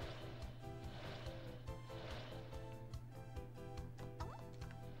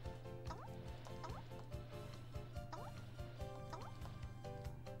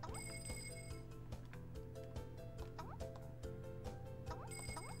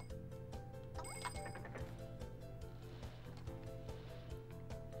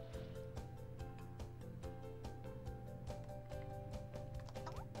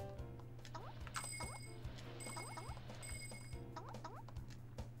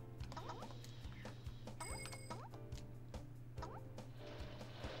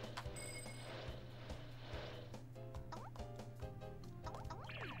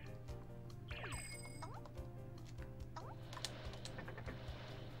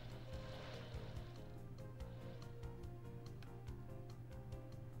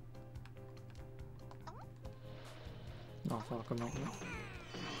 Oh, I thought I could make it.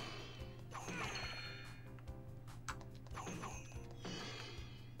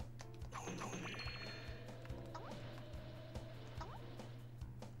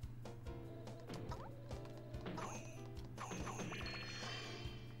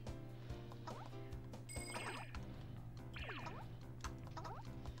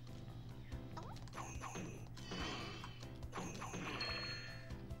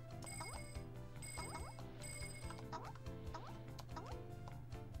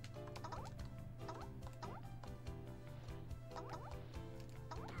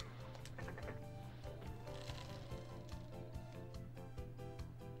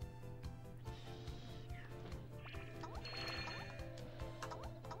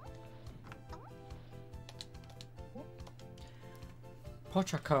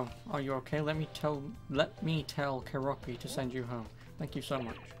 Pochako, are you okay? Let me tell Keropi to send you home. Thank you so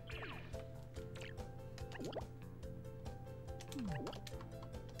much.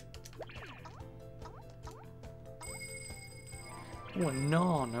 Oh, a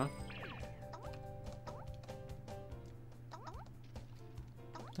Nana.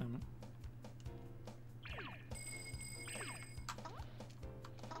 Damn it.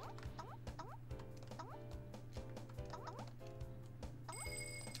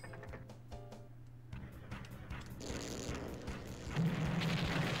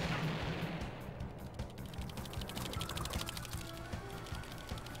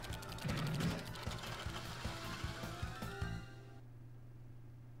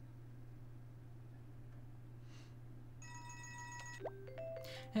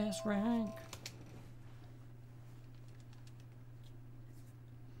 S rank.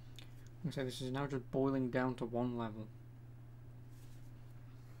 So this is now just boiling down to 1 level.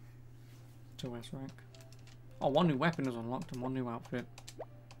 To S rank. Oh, 1 new weapon is unlocked and 1 new outfit.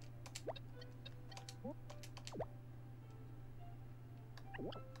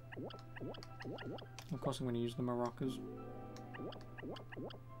 Of course I'm going to use the maracas.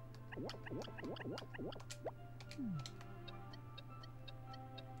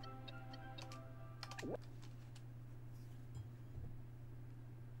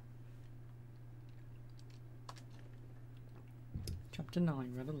 Chapter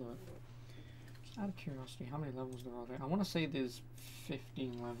 9, Red Alert. Just out of curiosity, how many levels there are there? I want to say there's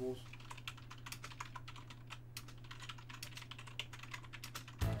 15 levels.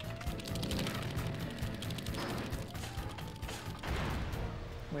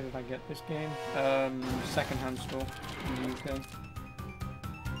 Where did I get this game? Second-hand store in the UK.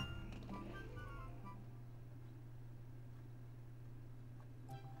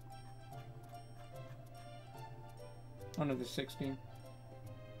 Oh no, there's 16.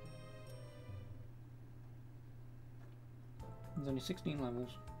 There's only 16 levels.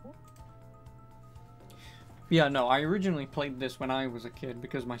 Yeah, no, I originally played this when I was a kid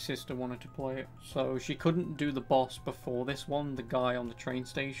because my sister wanted to play it. So she couldn't do the boss before this one, the guy on the train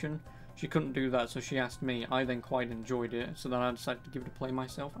station. She couldn't do that, so she asked me. I then quite enjoyed it, so then I decided to give it a play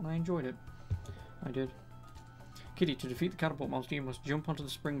myself, and I enjoyed it. I did. Kitty, to defeat the catapult monster, you must jump onto the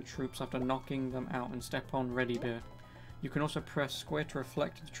spring troops after knocking them out and step on Ready Bear. You can also press square to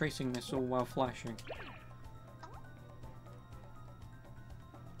reflect the tracing missile while flashing.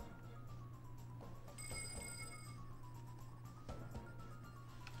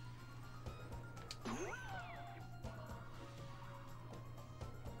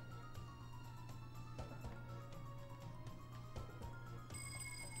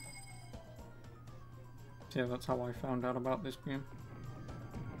 Yeah, that's how I found out about this game.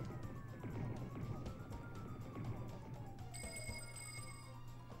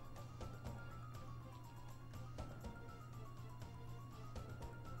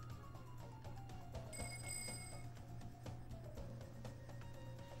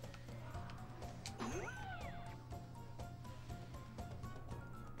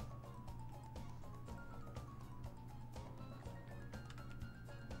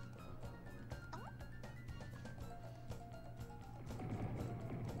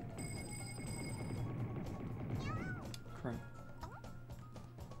 Crap.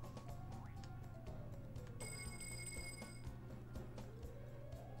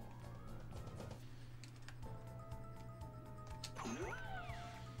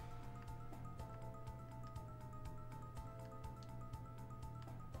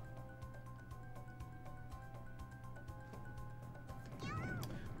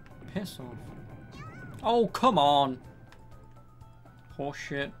 Piss off. Oh, come on!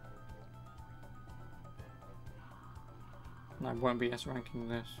 Horseshit. I won't be S ranking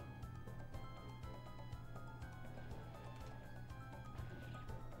this.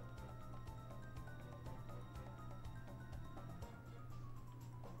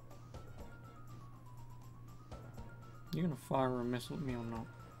 You gonna fire a missile at me or not?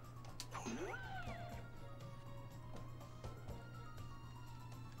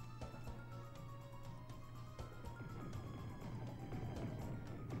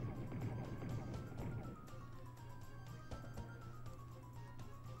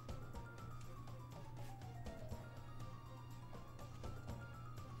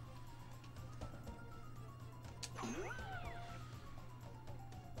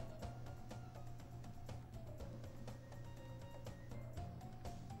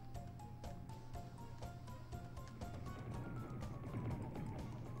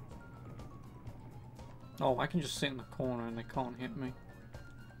 Oh, I can just sit in the corner and they can't hit me.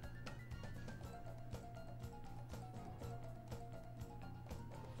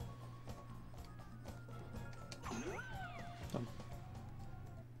 Done.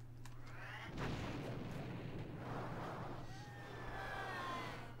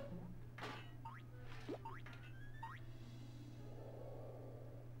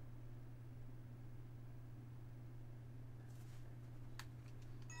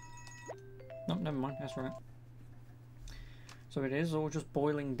 Nope, never mind, that's right. So it is all just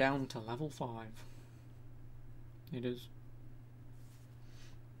boiling down to level 5. It is.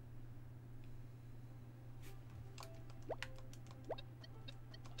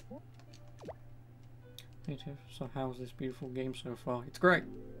 Hey Tiff, so how's this beautiful game so far? It's great!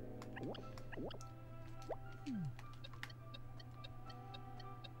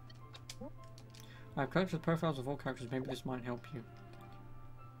 I have collected the profiles of all characters, maybe this might help you.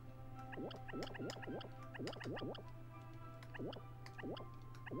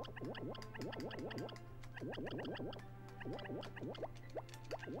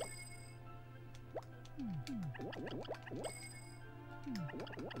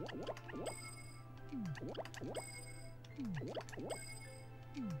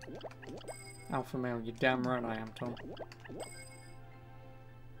 Alpha male, you're damn right I am, Tom.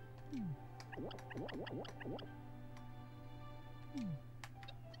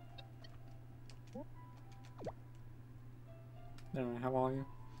 Anyway, how are you?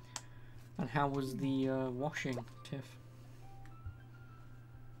 And how was the washing, Tiff?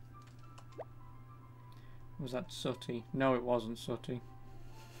 Was that sooty? No, it wasn't sooty.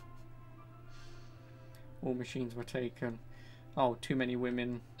 All machines were taken. Oh, too many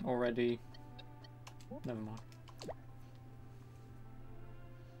women already. Never mind.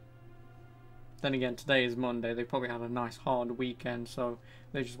 Then again, today is Monday. They probably had a nice hard weekend, so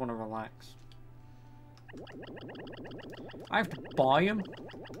they just want to relax. I have to buy them?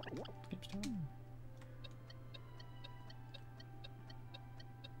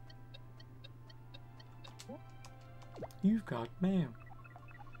 You've got mail.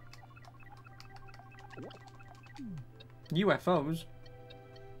 UFOs?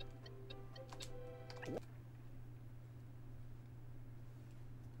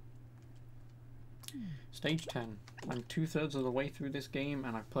 Stage 10. I'm 2/3 of the way through this game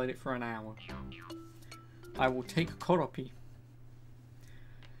and I've played it for an hour. I will take a copy.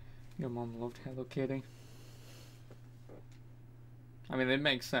 Your mom loved Hello Kitty. I mean, it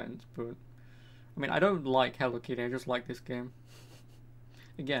makes sense, but... I mean, I don't like Hello Kitty, I just like this game.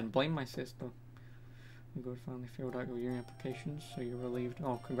 Again, blame my sister. You good, finally filled out your uni applications, so you're relieved.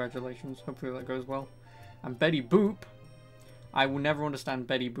 Oh, congratulations. Hopefully that goes well. And Betty Boop. I will never understand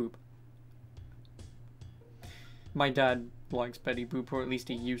Betty Boop. My dad likes Betty Boop, or at least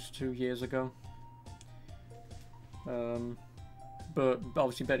he used to years ago. But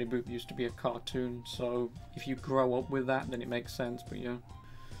obviously Betty Boop used to be a cartoon, so if you grow up with that, then it makes sense, but yeah.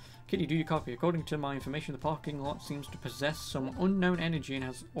 Kitty, do your copy. According to my information, the parking lot seems to possess some unknown energy and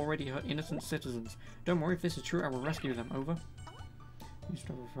has already hurt innocent citizens. Don't worry, if this is true, I will rescue them. Over. Used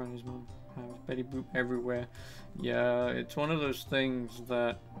to have a friend, his mom has Betty Boop everywhere. Yeah, it's one of those things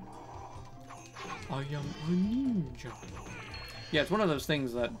that... I am a ninja. Yeah, it's one of those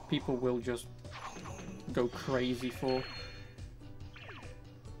things that people will just go crazy for.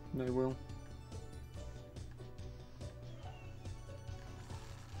 They will.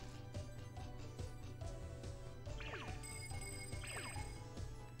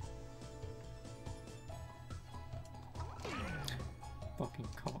 Fucking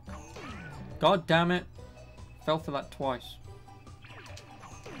cock. God damn it. Fell for that twice.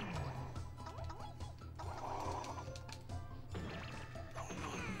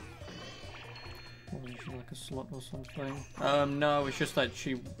 Wasn't she like a slut or something? No, it's just that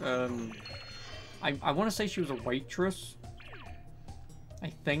she, I want to say she was a waitress. I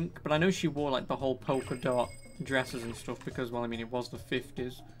think, but I know she wore like the whole polka dot dresses and stuff because, well, I mean, it was the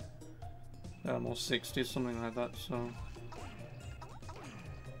 50s. Or 60s, something like that, so...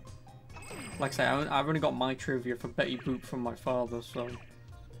 Like I say, I've only got my trivia for Betty Boop from my father, so...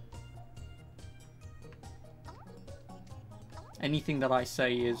 anything that I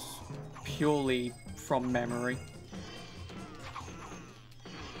say is purely from memory.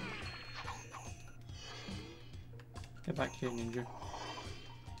 Get back here, ninja.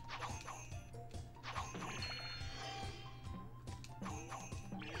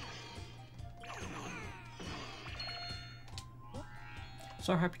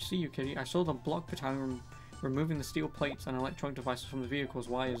 So happy to see you, Kitty. I saw the block battalion removing the steel plates and electronic devices from the vehicles.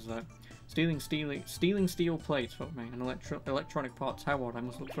 Why is that? Stealing steel plates, fuck me, and electronic parts. How odd? I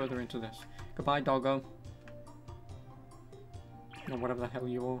must look further into this. Goodbye, doggo. Or whatever the hell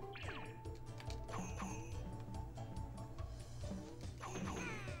you are.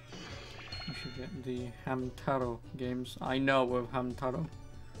 You should get the Hamtaro games. I know of Hamtaro.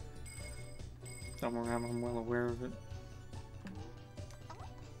 Don't worry, I'm well aware of it.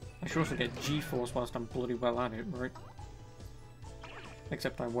 I should also get G-Force whilst I'm bloody well at it, right?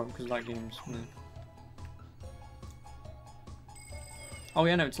 Except I won't, because that game's... Oh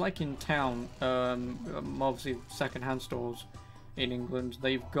yeah, no, it's like in town, obviously second-hand stores in England,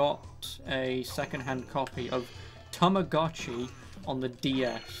 they've got a second-hand copy of Tamagotchi on the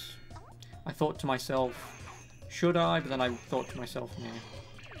DS. I thought to myself, should I? But then I thought to myself, nah.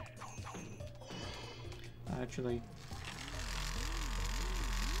 Actually...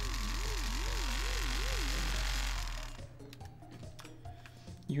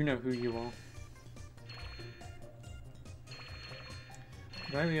 you know who you are.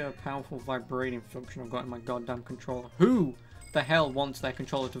 Very powerful vibrating function I've got in my goddamn controller. Who the hell wants their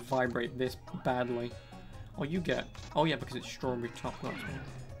controller to vibrate this badly? Oh, you get... oh yeah, because it's strawberry top, that's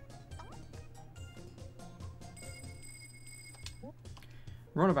why.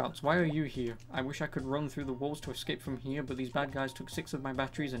 Runabouts, why are you here? I wish I could run through the walls to escape from here, but these bad guys took 6 of my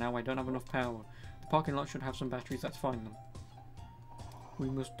batteries and now I don't have enough power. The parking lot should have some batteries, let's find them. We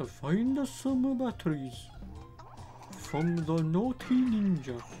must find the summer batteries from the naughty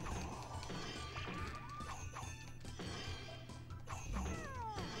ninja.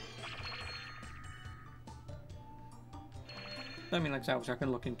 Let me like that, so I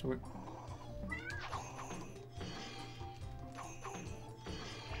can look into it.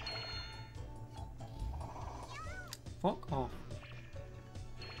 Fuck off.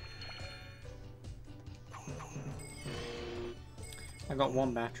 I got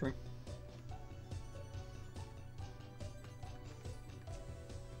 1 battery.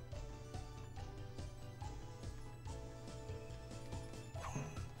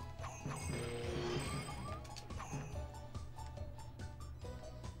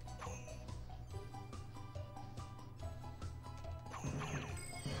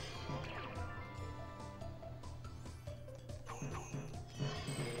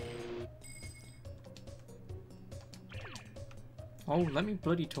 Oh, let me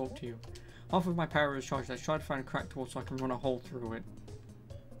bloody talk to you. Half of my power is charged. Let's try to find a cracked wall so I can run a hole through it.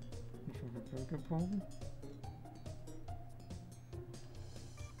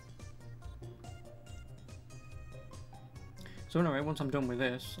 So anyway, once I'm done with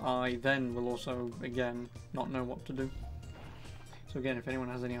this, I then will also, again, not know what to do. So again, if anyone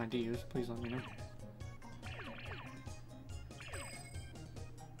has any ideas, please let me know.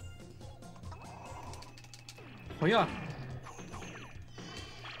 Oh yeah!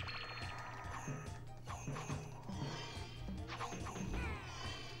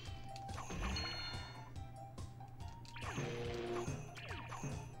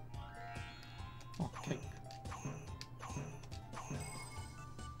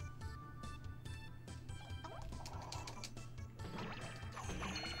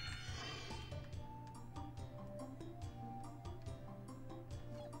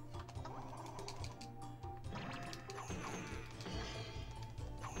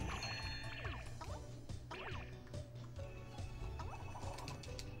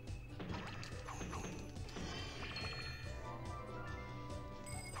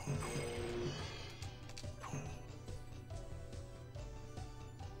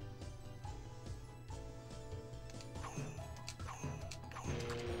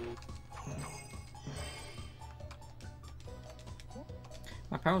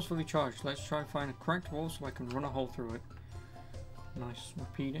 My power's fully charged. Let's try to find a cracked wall so I can run a hole through it. Nice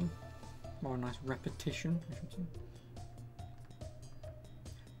repeating. Or a nice repetition, I should say.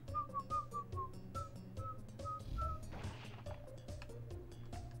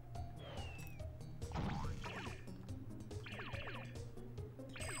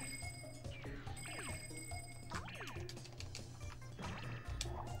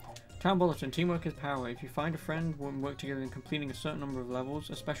 Town Bulletin. Teamwork is power. If you find a friend and work together in completing a certain number of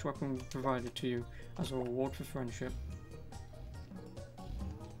levels, a special weapon will be provided to you as a reward for friendship.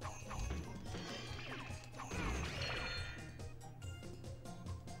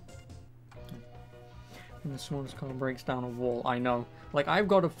 And the smallest car breaks down a wall. I know. Like, I've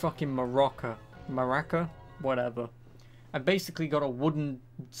got a fucking maraca, whatever. I basically got a wooden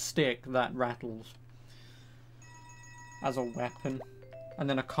stick that rattles as a weapon. And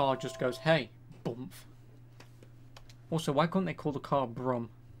then a car just goes, hey, bump. Also, why couldn't they call the car Brum?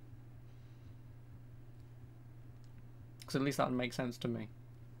 Because at least that would make sense to me.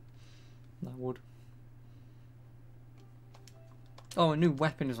 That would. Oh, a new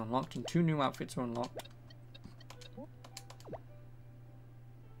weapon is unlocked and 2 new outfits are unlocked.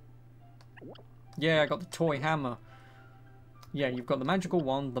 Yeah, I got the toy hammer. Yeah, you've got the magical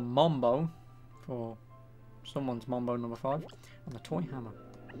wand, the Mombo, for someone's Mombo number 5, and the toy hammer.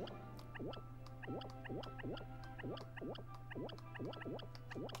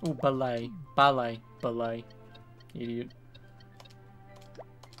 Oh, ballet, idiot.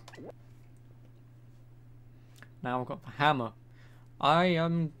 Now I've got the hammer. I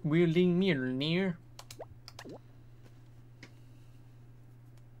am wielding Mjolnir.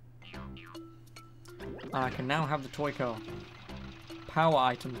 And I can now have the toy car. Power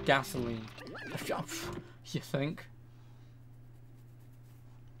item, gasoline. You think?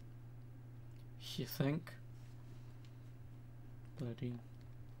 You think? Bloody.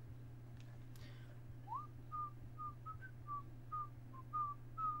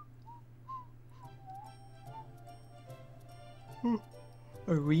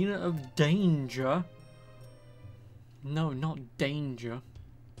 Arena of Danger? No, not danger.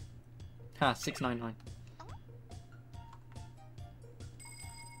 Ha, 699.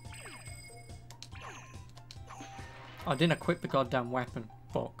 I didn't equip the goddamn weapon.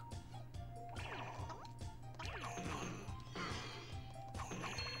 Fuck.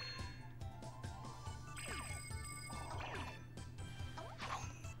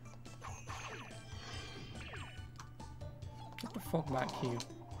 Get the fuck back here.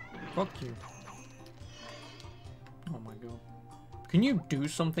 Fuck you. Oh my god. Can you do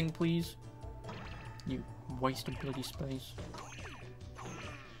something, please? You waste of bloody space.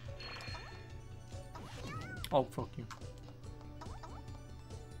 Oh, fuck you.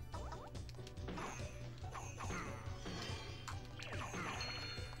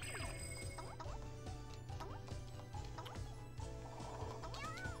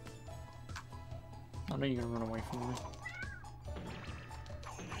 I know you're gonna run away from me.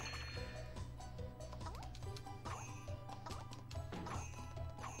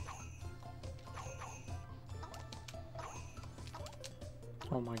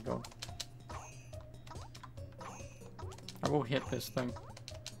 Oh my god. I will hit this thing.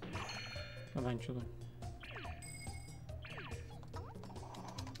 Eventually.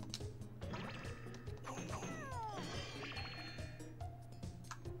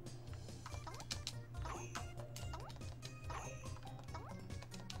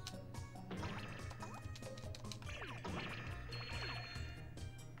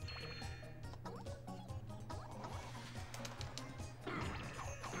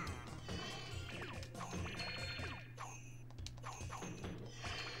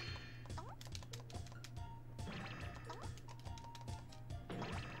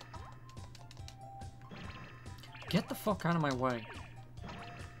 Get the fuck out of my way.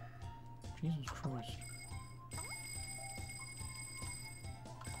 Jesus Christ.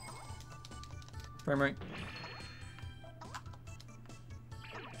 Frame rate.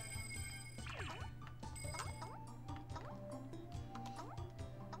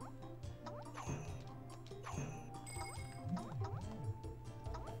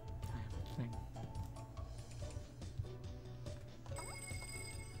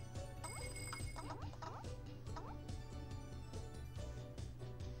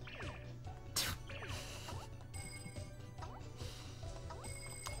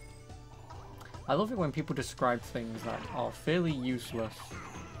 I love it when people describe things that are fairly useless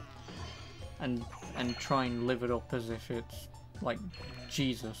and try and live it up as if it's like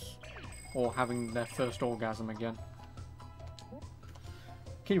Jesus or having their first orgasm again.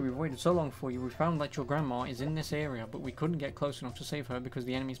 Kitty, we've waited so long for you. We found that your grandma is in this area, but we couldn't get close enough to save her because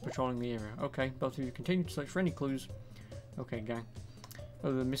the enemy's patrolling the area. Okay, both of you continue to search for any clues. Okay, gang.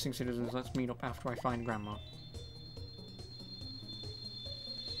 Other than missing citizens, let's meet up after I find grandma.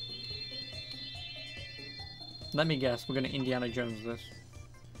 Let me guess, we're gonna Indiana Jones this.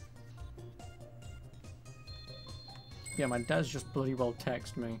 Yeah, my dad's just bloody well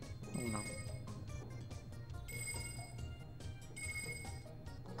texted me. Oh no.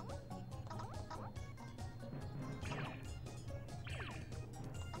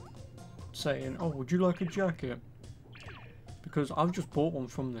 saying, oh, would you like a jacket? Because I've just bought one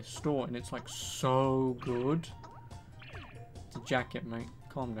from this store and it's like so good. It's a jacket, mate.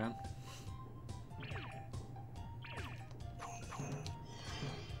 Calm down.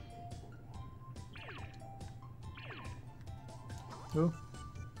 Oh.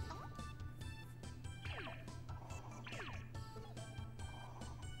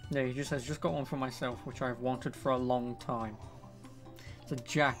 Yeah, he just says, just got one for myself, which I've wanted for a long time. It's a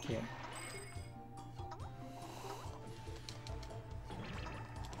jacket.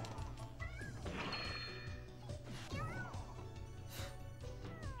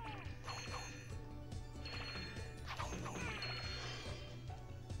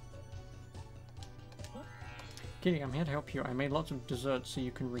 Kitty, I'm here to help you. I made lots of desserts so you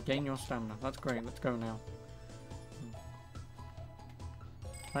can regain your stamina. That's great. Let's go now.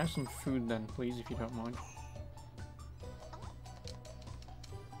 Can I have some food then, please, if you don't mind?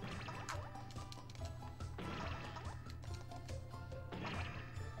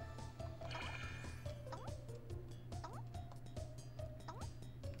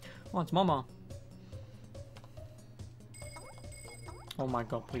 Oh, it's Mama. Oh my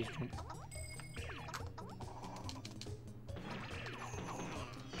god, please jump.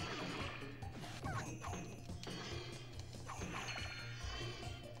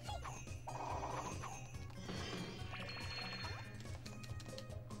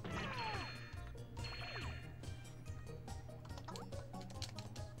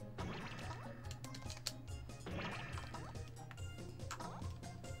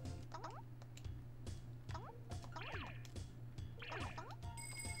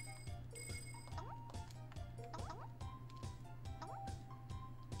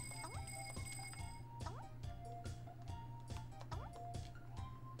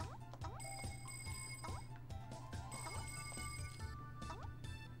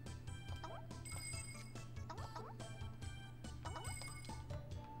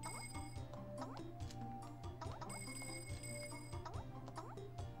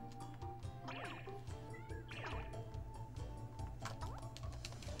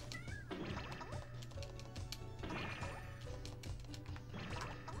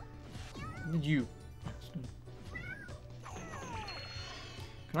 You.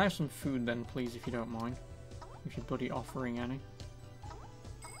 Can I have some food then, please, if you don't mind? If you're bloody offering any.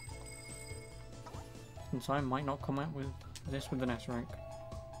 Since I might not come out with this with an S rank.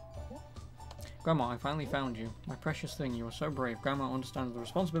 Grandma, I finally found you. My precious thing, you are so brave. Grandma understands the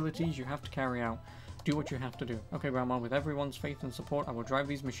responsibilities you have to carry out. Do what you have to do. Okay, Grandma, with everyone's faith and support, I will drive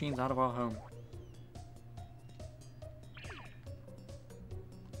these machines out of our home.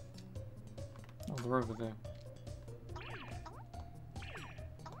 Oh, they're over there.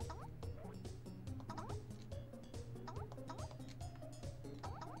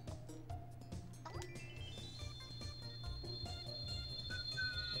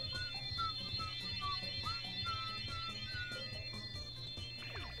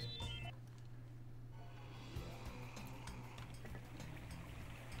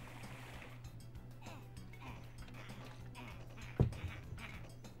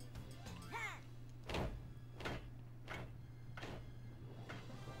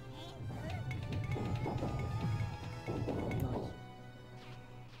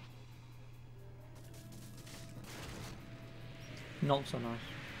 Not so nice.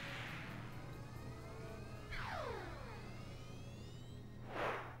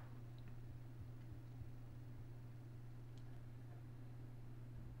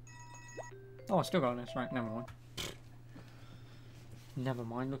 Oh, I still got this, right, never mind. Never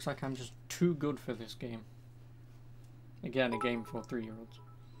mind, looks like I'm just too good for this game. Again, a game for 3-year-olds.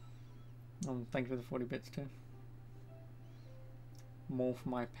 Thank you for the 40 bits too. More for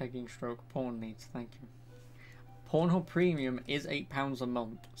my pegging stroke porn needs, thank you. Pornhub Premium is £8 a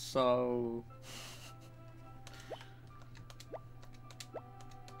month, so...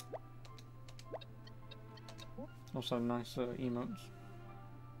 Also nice emotes.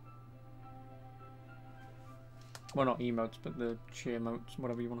 Well, not emotes, but the cheer motes,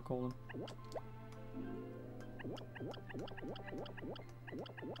 whatever you want to call them.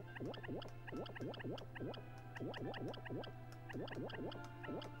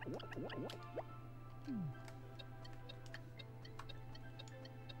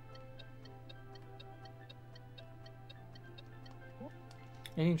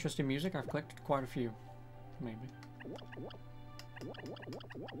 Any interesting music? I've collected quite a few. Maybe.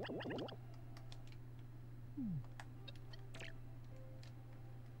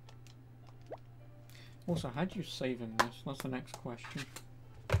 Also, how do you save in this? That's the next question.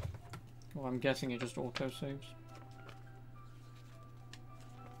 Well, I'm guessing it just auto-saves.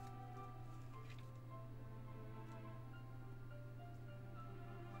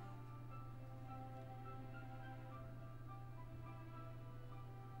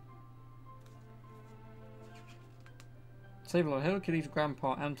 Save a lot. Hello Kitty's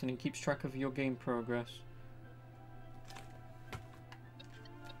grandpa, Anthony, keeps track of your game progress.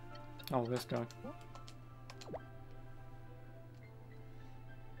 Oh, this guy.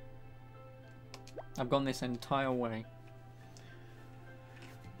 I've gone this entire way.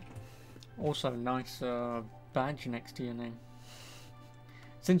 Also, nice badge next to your name.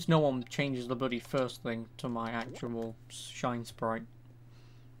 Since no one changes the bloody first thing to my actual shine sprite.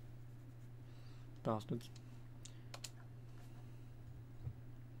 Bastards.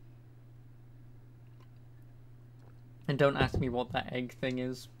 And don't ask me what that egg thing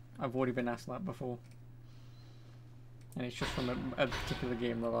is. I've already been asked that before. And it's just from a particular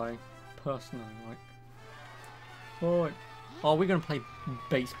game that I personally like. Right. Are we going to play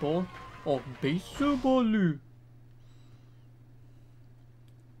baseball? Or baseball?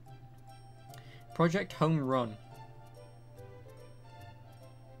 Project Home Run.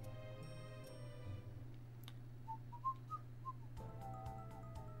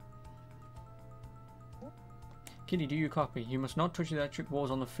 Kitty, do you copy? You must not touch the electric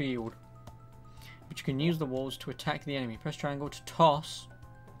walls on the field. But you can use the walls to attack the enemy. Press triangle to toss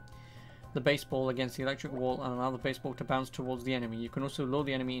the baseball against the electric wall and allow the baseball to bounce towards the enemy. You can also lure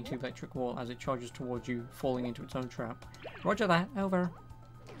the enemy into the electric wall as it charges towards you, falling into its own trap. Roger that. Over.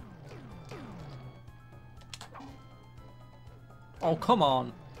 Oh, come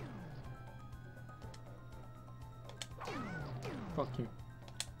on. Fuck you.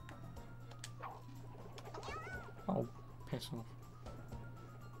 Oh, piss off.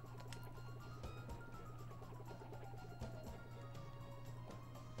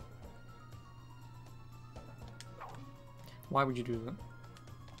 Why would you do that?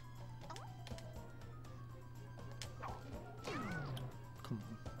 Come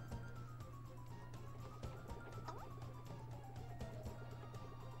on.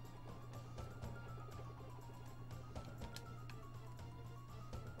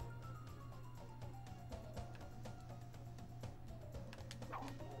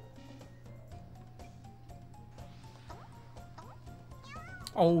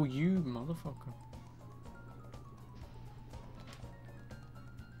 Oh, you motherfucker.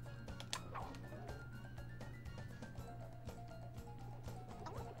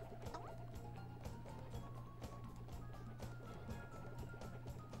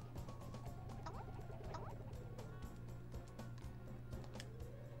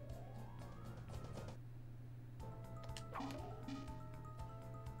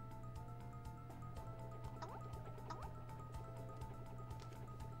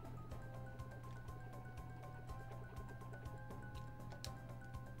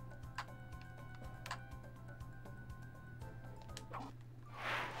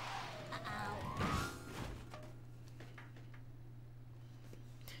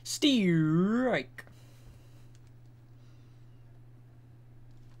 Strike.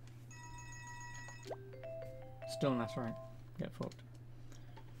 Still that's right. Get fucked.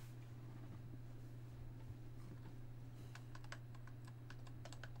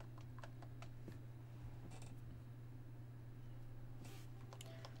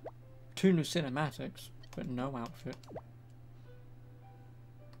 Two new cinematics, but no outfit.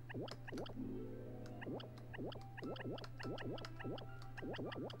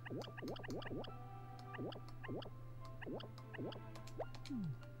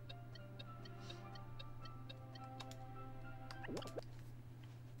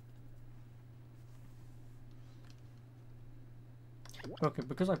 Okay,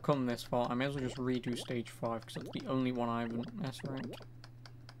 because I've come this far, I may as well just redo stage 5, because that's the only one I haven't S-ranked.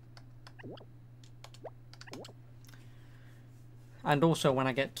 And also, when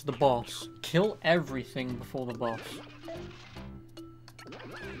I get to the boss, kill everything before the boss.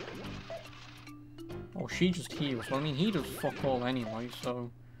 Oh, she just heals. Well, I mean, he does fuck all anyway,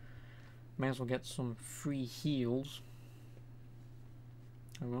 so may as well get some free heals.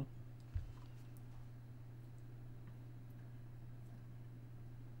 Hang on.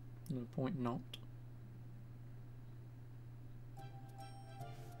 No point not.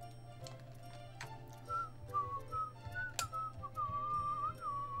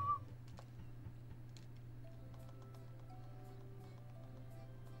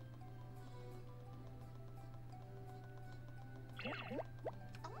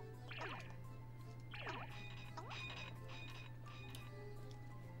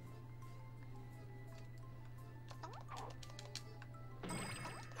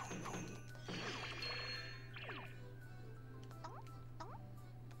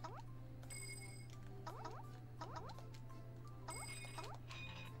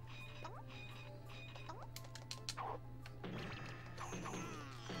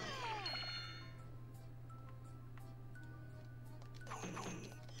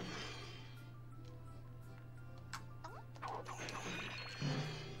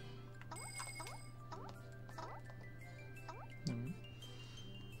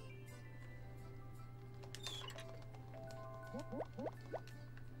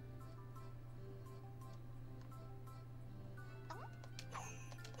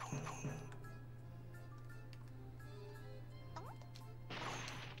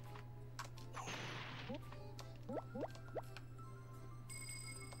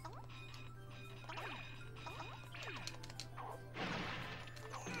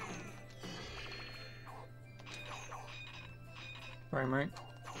 Frame rate.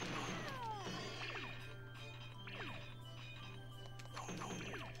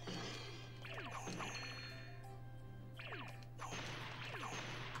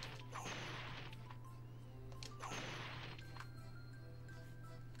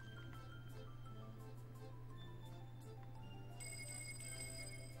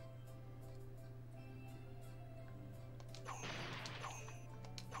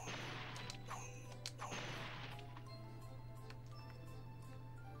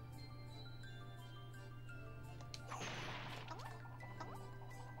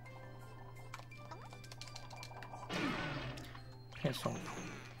 Piss off.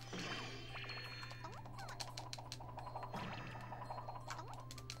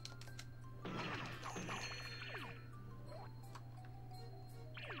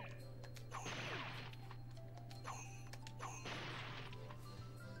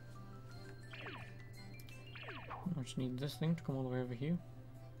 I just need this thing to come all the way over here.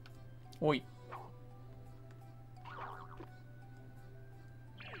 Oi!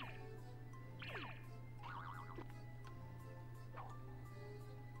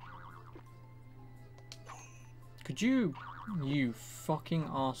 Could you fucking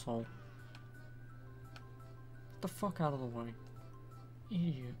arsehole. Get the fuck out of the way.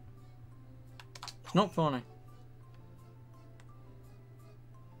 Idiot. It's not funny.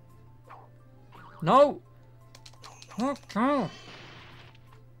 No! Okay.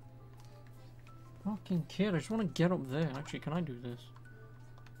 Fucking kid, I just want to get up there. Actually, can I do this?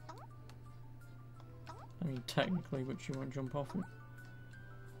 I mean, technically, but she won't jump off it.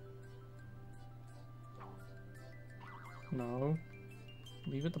 No.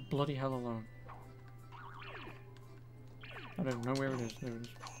 Leave it the bloody hell alone. I don't know where it is. There it is.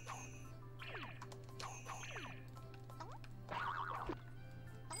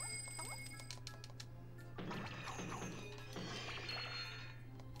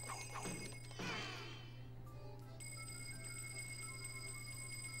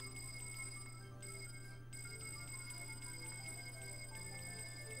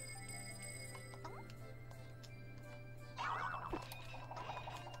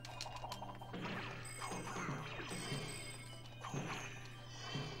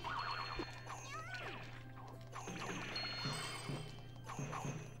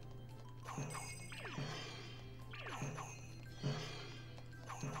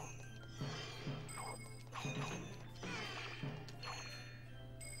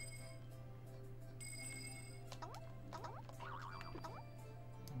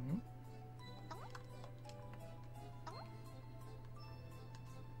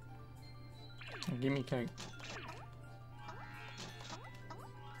 Give me cake.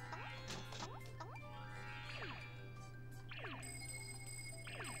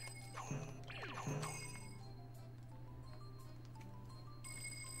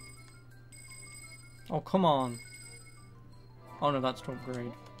 Oh, come on. Oh no, that's to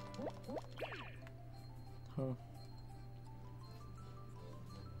upgrade. Oh.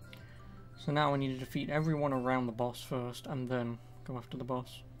 So now I need to defeat everyone around the boss first, and then go after the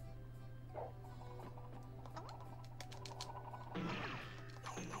boss.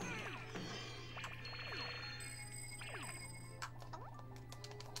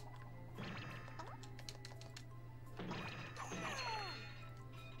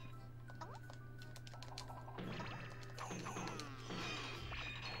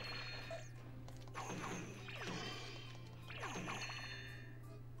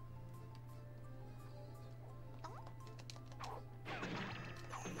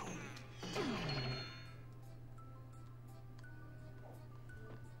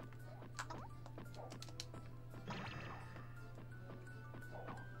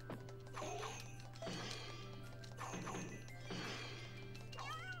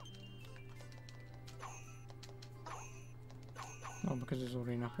 Oh, because there's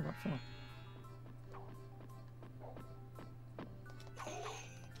already enough of that for.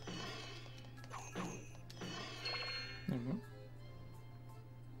 There we go.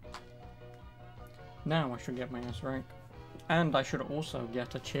 Now I should get my S rank. And I should also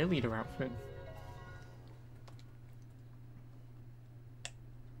get a cheerleader outfit.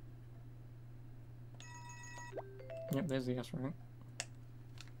 Yep, there's the S rank.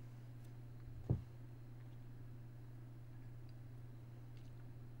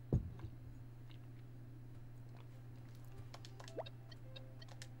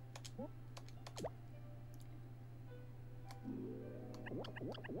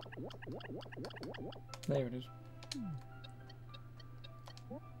 There it is.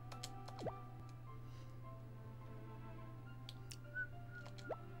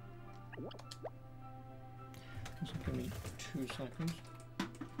 So give me 2 2 seconds.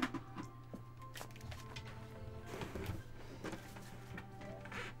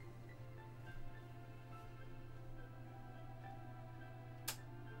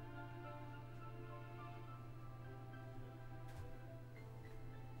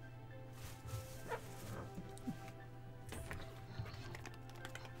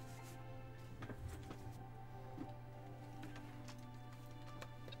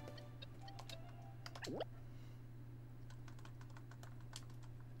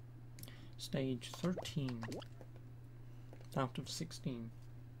 Stage 13 out of 16.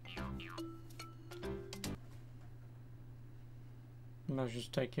 And I'll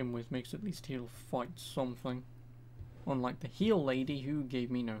just take him with me, 'cause at least he'll fight something. Unlike the heal lady who gave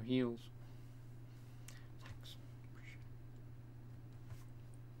me no heals. Thanks.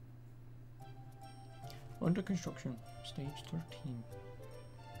 Under construction, stage 13.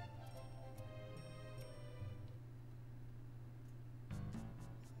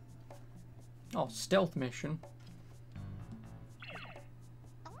 Oh, stealth mission.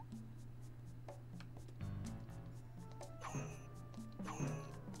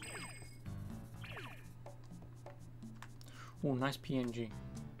 Oh, nice PNG.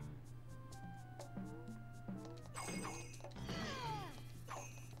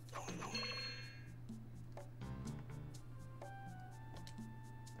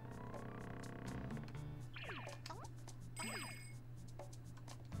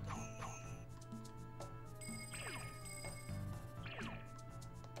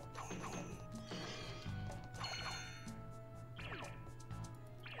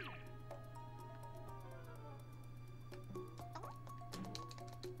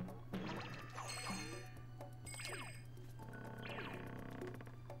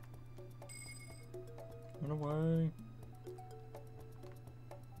 Run away.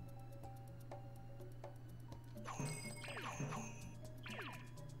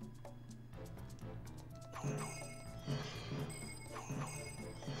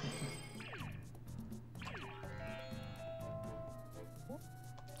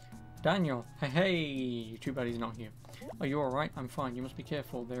 Daniel, hey, too bad he's not here. Are you alright? I'm fine. You must be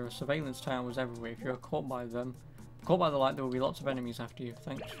careful. There are surveillance towers everywhere. If you're caught by them, caught by the light, there will be lots of enemies after you.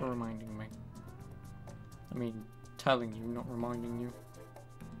 Thanks for reminding me. I mean, telling you, not reminding you.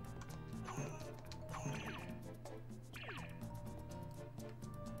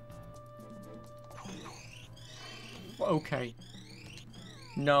 Okay.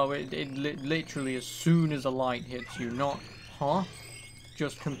 No, it literally as soon as a light hits you, not, huh?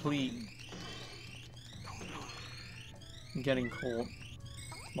 Just complete getting caught.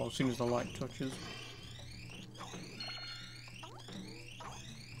 Well, as soon as the light touches.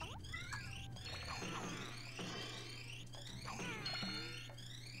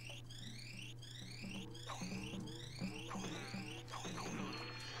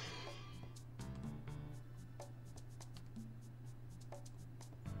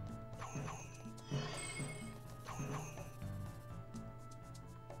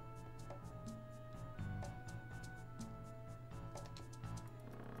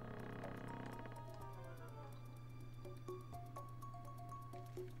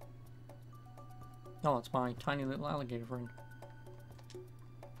 Oh, it's my tiny little alligator friend.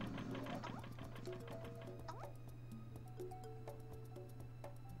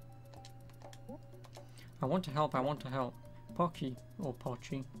 I want to help, I want to help. Pocky, or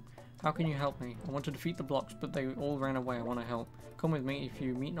Pochi, how can you help me? I want to defeat the blocks, but they all ran away. I want to help. Come with me. If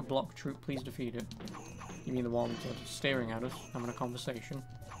you meet a block troop, please defeat it. You mean the ones that are staring at us, having a conversation?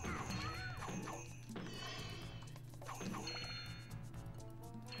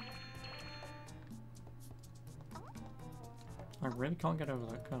 I really can't get over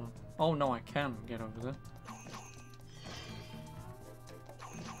that, can I? Oh no, I can get over there.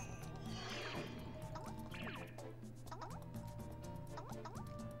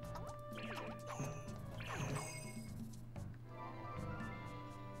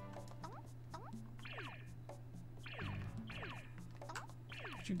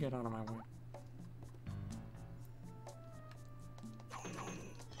 Could you get out of my way?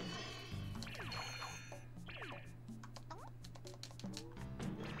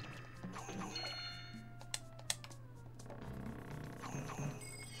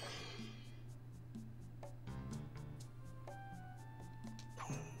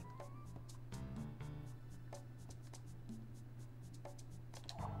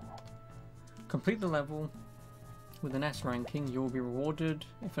 Complete the level with an S ranking. You will be rewarded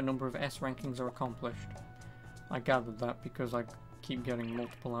if a number of S rankings are accomplished. I gathered that because I keep getting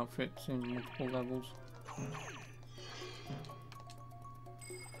multiple outfits in multiple levels.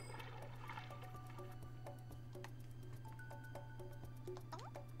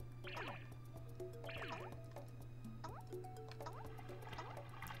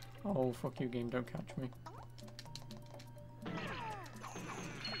 Oh, fuck you, game, don't catch me.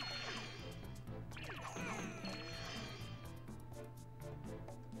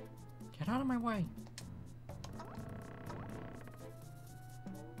 Get out of my way.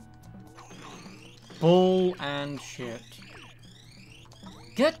 Bull and shit.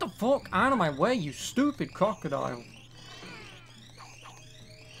 Get the fuck out of my way, you stupid crocodile.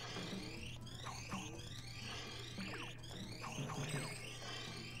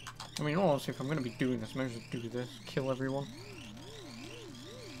 I mean, honestly, if I'm gonna be doing this, maybe just do this. Kill everyone.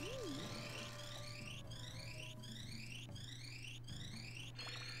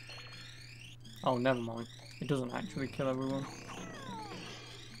 Oh, never mind. It doesn't actually kill everyone.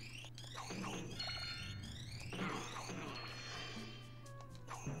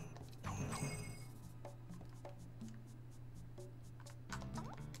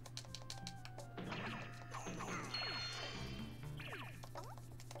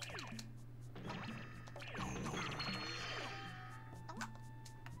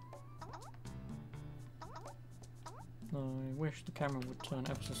 I wish the camera would turn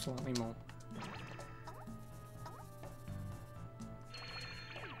ever so slightly more.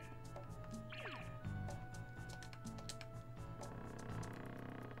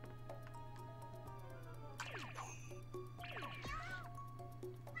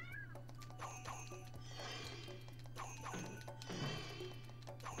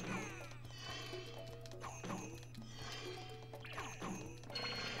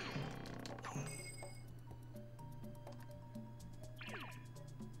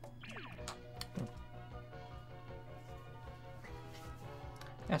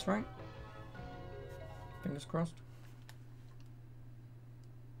 That's right. Fingers crossed.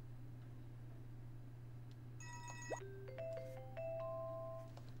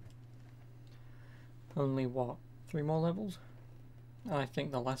 Only what? 3 more levels? I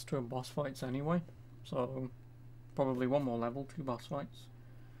think the last 2 are boss fights anyway. So, probably 1 more level, 2 boss fights.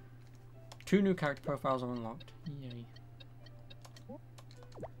 2 new character profiles are unlocked. Yay.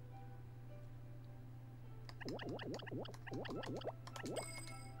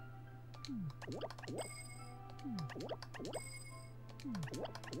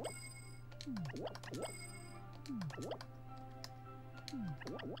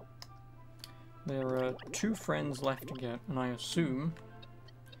 There are 2 friends left to get, and I assume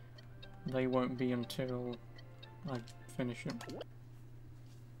they won't be until I finish it.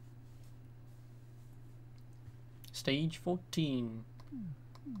 Stage 14.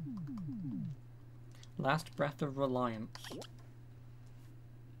 Last Breath of Reliance.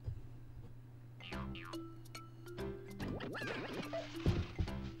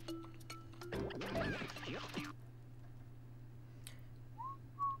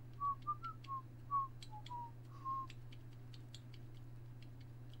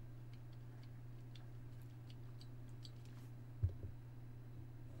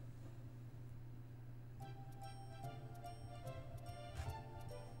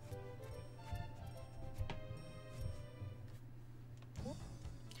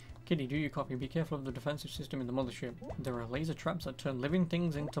 Kitty, do your copy. Be careful of the defensive system in the mothership. There are laser traps that turn living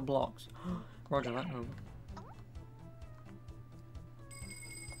things into blocks. Roger that, over.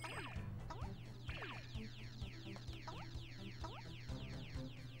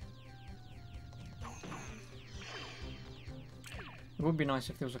 It would be nice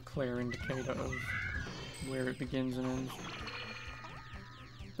if there was a clear indicator of where it begins and ends.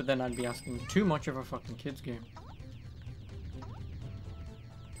 But then I'd be asking too much of a fucking kids game.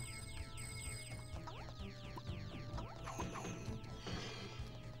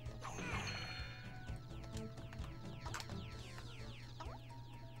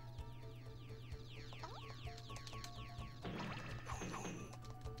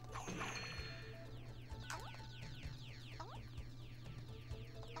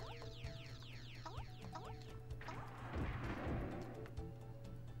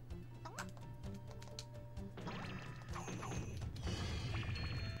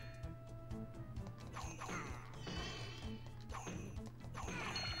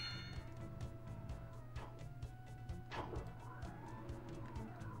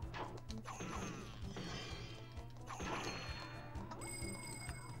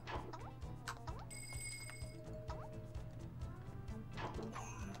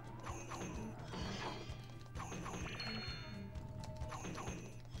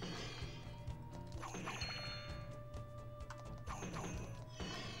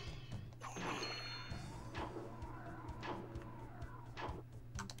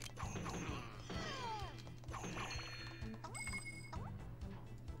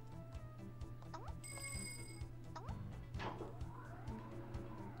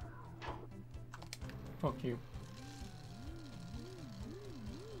 Fuck you.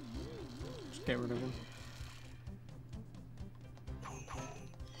 Just get rid of him.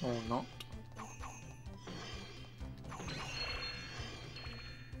 Or not.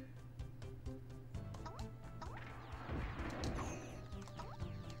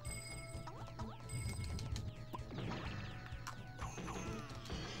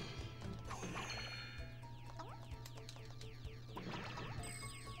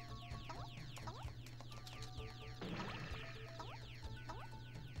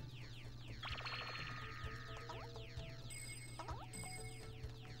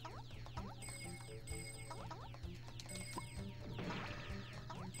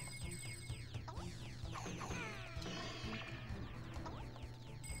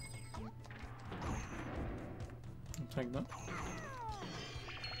 Take that.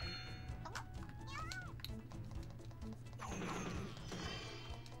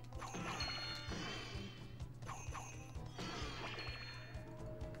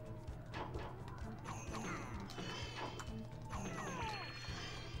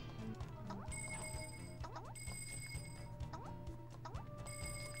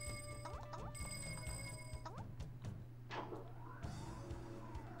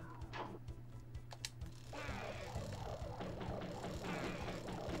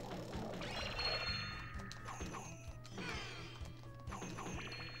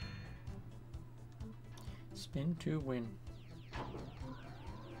 Spin to win.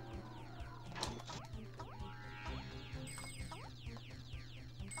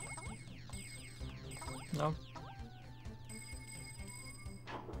 No.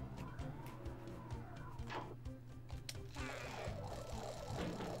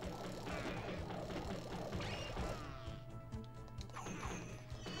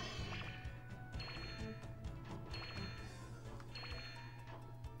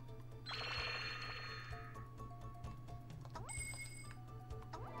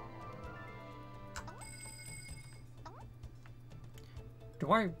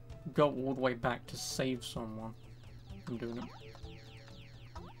 Do I go all the way back to save someone? I'm doing it.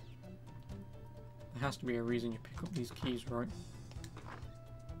 There has to be a reason you pick up these keys, right?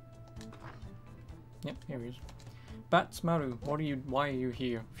 Yep, here he is. Batsmaru, why are you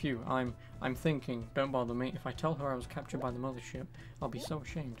here? Phew, I'm thinking, don't bother me. If I tell her I was captured by the mothership, I'll be so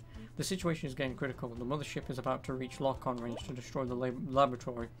ashamed. The situation is getting critical. The mothership is about to reach lock-on range to destroy the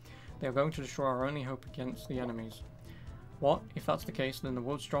laboratory. They are going to destroy our only hope against the enemies. What? If that's the case, then the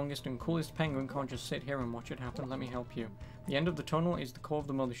world's strongest and coolest penguin can't just sit here and watch it happen. Let me help you. The end of the tunnel is the core of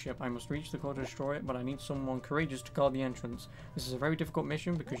the mothership. I must reach the core to destroy it, but I need someone courageous to guard the entrance. This is a very difficult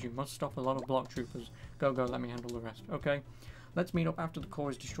mission because you must stop a lot of block troopers. Go, let me handle the rest. Okay? Let's meet up after the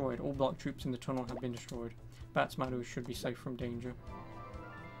core is destroyed. All block troops in the tunnel have been destroyed. Batsmaru should be safe from danger.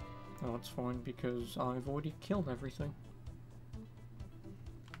 Oh, that's fine because I've already killed everything.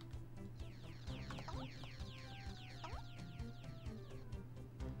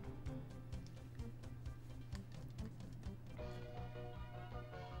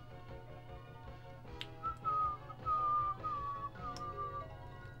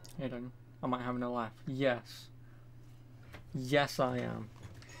 Hey, Daniel. Am I having a laugh? Yes. Yes, I am.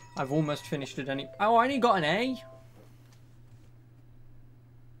 I've almost finished it any- Oh, I only got an A?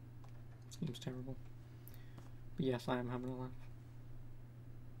 Seems terrible. But yes, I am having a laugh.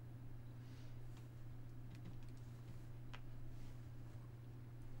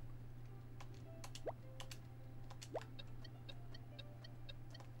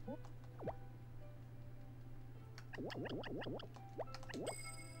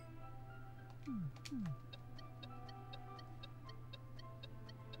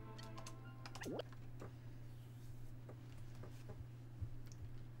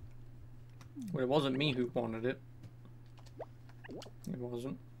 Well, it wasn't me who wanted it. It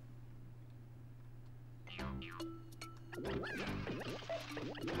wasn't.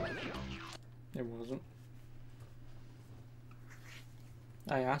 It wasn't.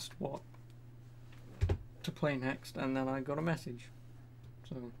 I asked what to play next, and then I got a message.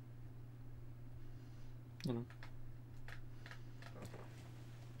 So, you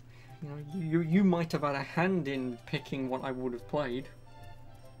know, you might have had a hand in picking what I would have played.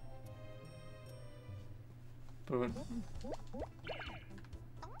 But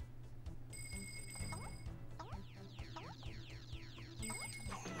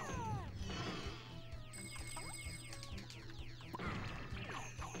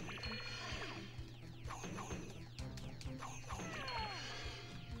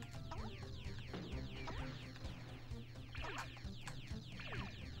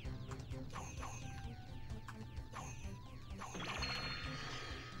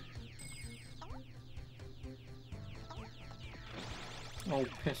Oh,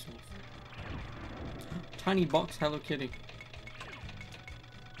 piss off. Tiny box Hello Kitty.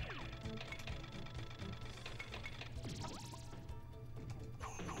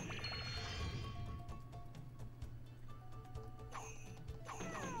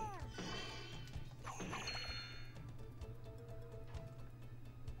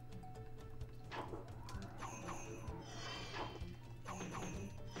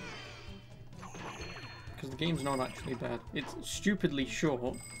 Because the game's not actually bad. It's stupidly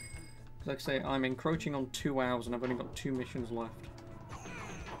short. Like I say, I'm encroaching on 2 hours and I've only got 2 missions left.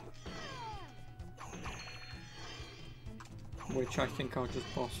 Which I think are just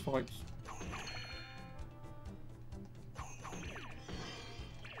boss fights.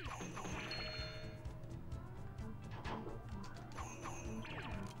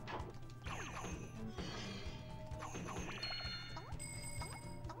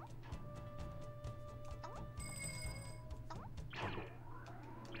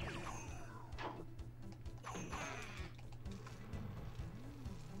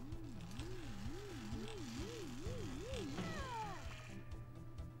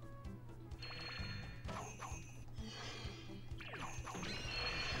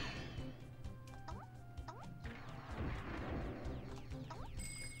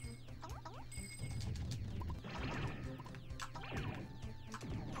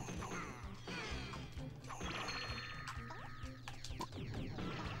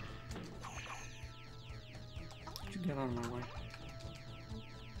 Get out of my way.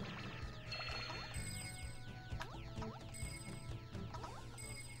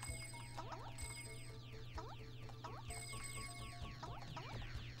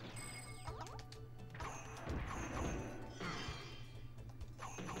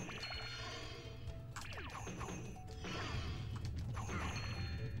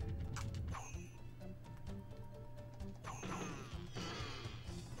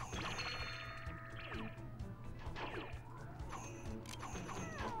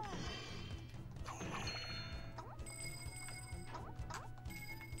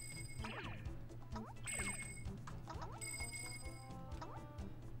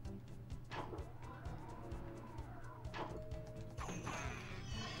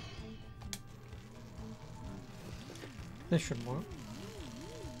 This should work.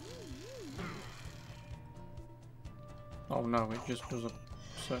 Oh no, it just does a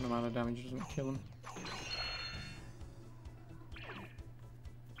certain amount of damage, doesn't kill him.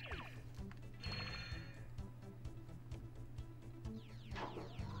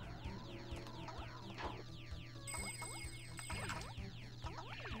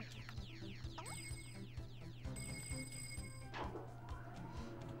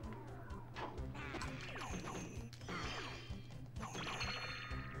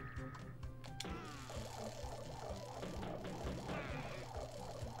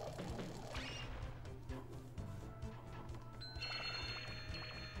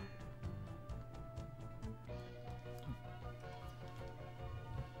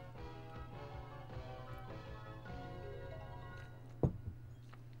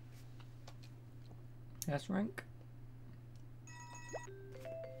 S rank.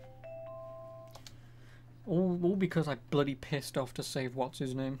 All because I bloody pissed off to save what's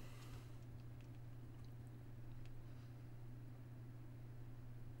his name.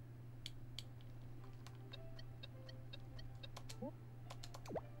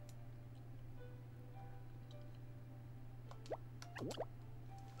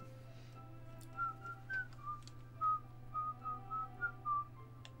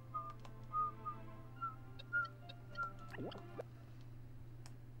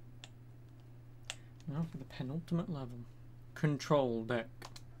 Now for the penultimate level. Control deck.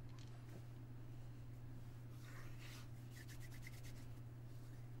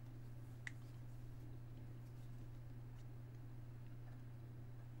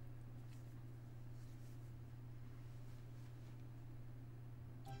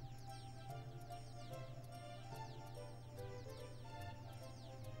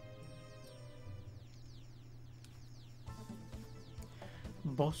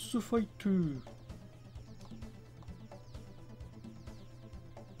 Boss fight 2.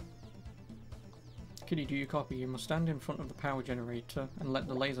 Kitty, do you copy? You must stand in front of the power generator and let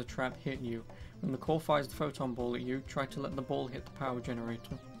the laser trap hit you. When the core fires the photon ball at you, try to let the ball hit the power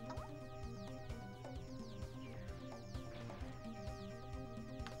generator.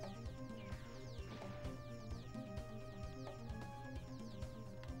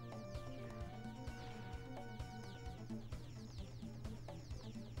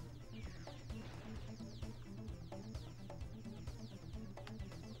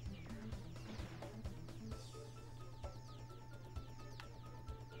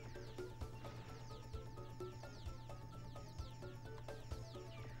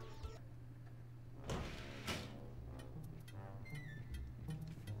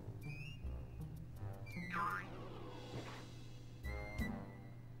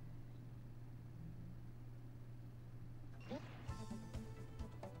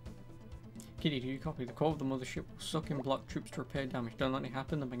 Kitty, do you copy? The core of the mothership will suck in block troops to repair damage. Don't let it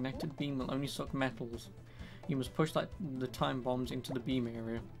happen. The magnetic beam will only suck metals. You must push the time bombs into the beam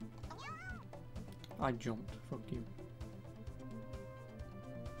area. I jumped. Fuck you.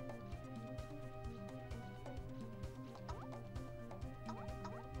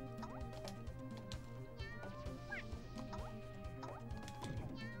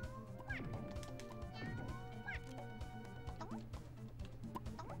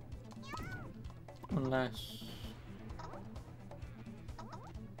 Unless...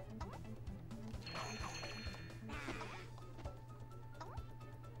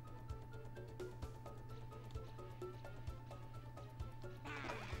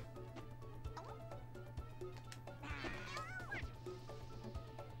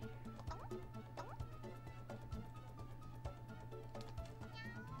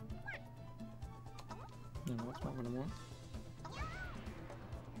 No, that's not what I want.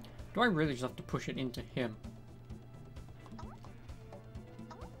 Do I really just have to push it into him?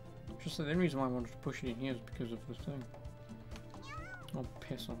 Just the only reason why I wanted to push it in here is because of the thing. Oh,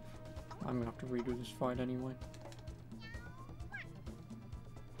 piss off. I'm gonna have to redo this fight anyway.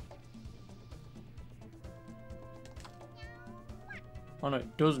 Oh no,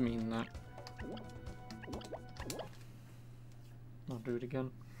 it does mean that. I'll do it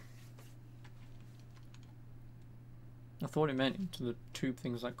again. I thought it meant into the tube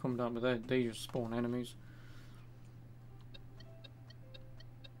things that come down, but they just spawn enemies.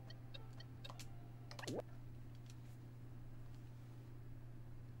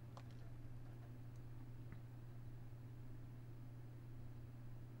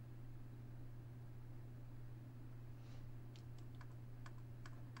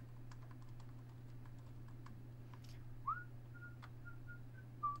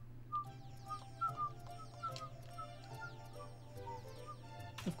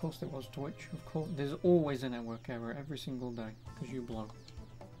 Of course there was Twitch, of course. There's always a network error every single day, because you blow.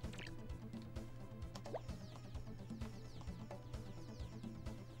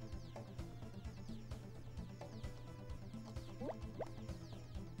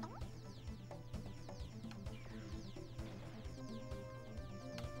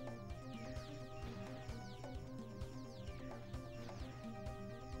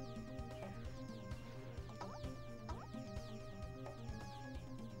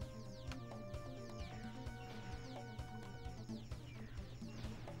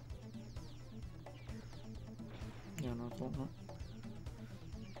 Yeah, no, I thought not.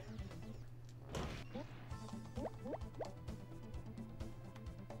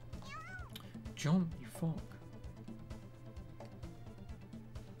 Jump, you fuck.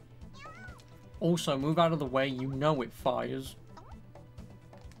 Also, move out of the way, you know it fires.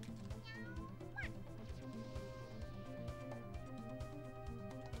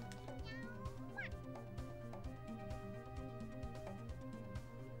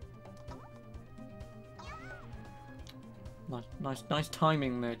 Nice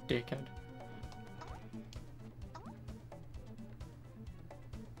timing there, dickhead.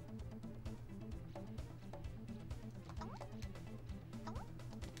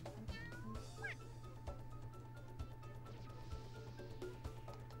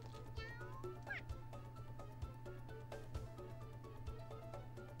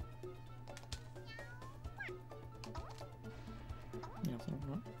 Yeah, I thought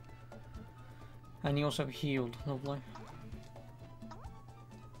not. And he also healed, lovely.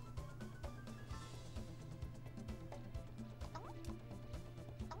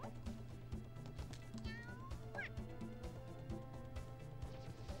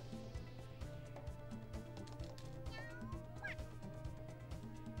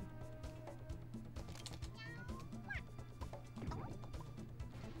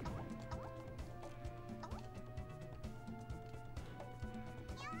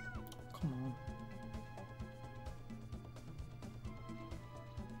 Come on.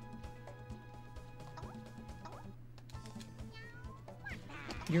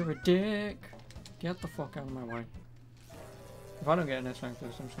 You're a dick. Get the fuck out of my way. If I don't get an S rank for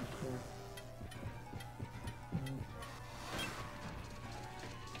this, I'm just gonna clear.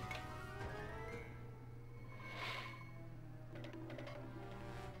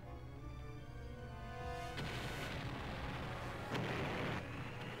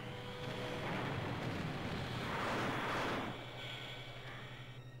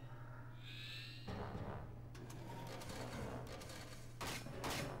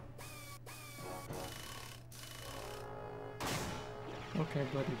 Okay,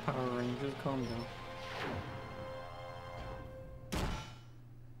 bloody Power Rangers, calm down.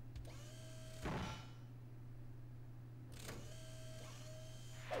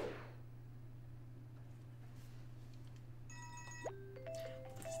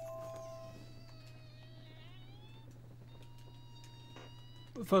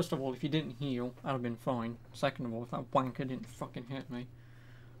 First of all, if you didn't heal, I'd have been fine. Second of all, if that wanker didn't fucking hit me,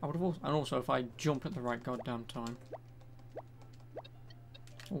 I would have also... And also, if I jump at the right goddamn time.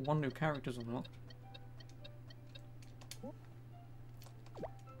 Oh, one new character's unlocked.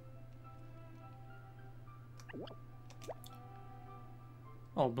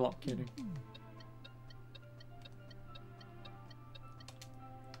 Oh, block kidding.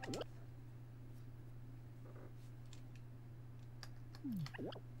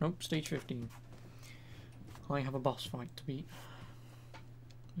 Nope, stage 15. I have a boss fight to beat.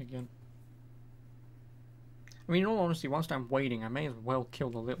 Again. I mean, in all honesty, whilst I'm waiting, I may as well kill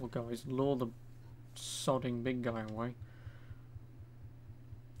the little guys, lure the sodding big guy away.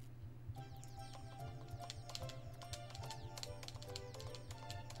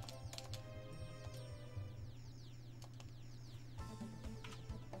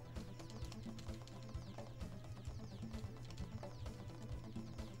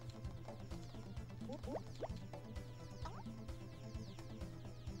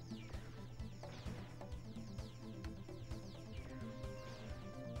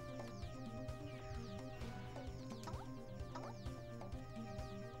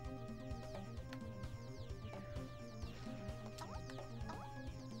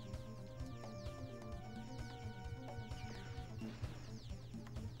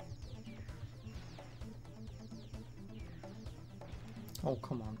 Oh,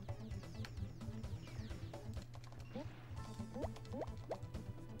 come on.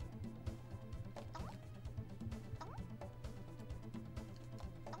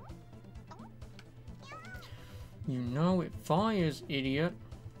 You know it fires, idiot.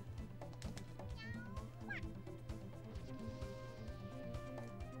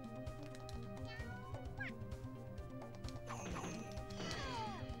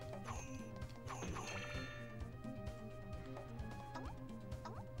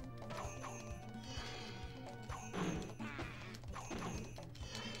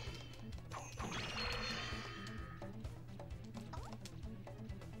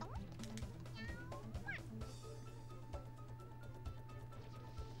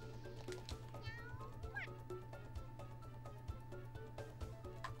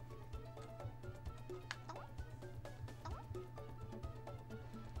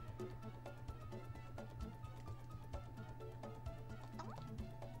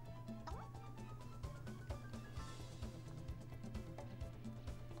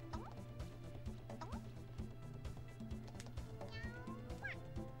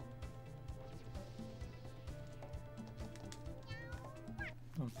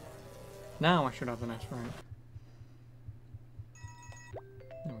 Now I should have an S rank.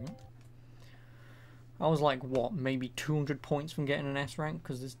 There we go. I was like, what, maybe 200 points from getting an S rank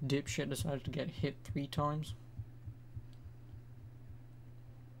because this dipshit decided to get hit 3 times.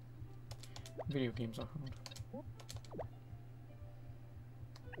 Video games are hard.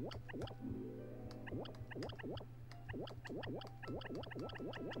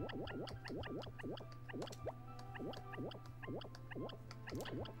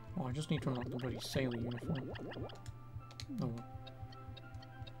 Oh, I just need to unlock the bloody sailor uniform. Oh well.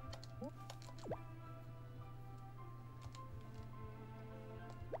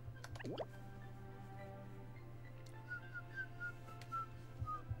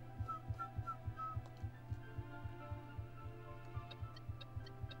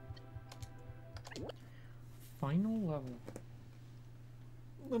 Final level.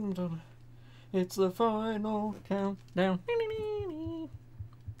 Then I'm done. It's the final countdown.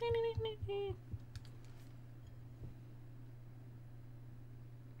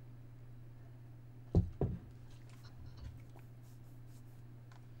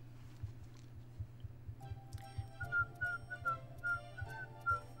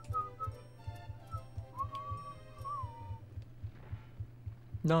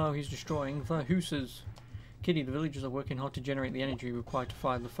 No, he's destroying the Hoosers. Kitty, the villagers are working hard to generate the energy required to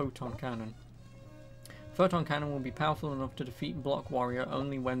fire the photon cannon. Photon cannon will be powerful enough to defeat Block Warrior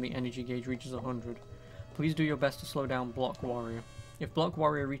only when the energy gauge reaches 100. Please do your best to slow down Block Warrior. If Block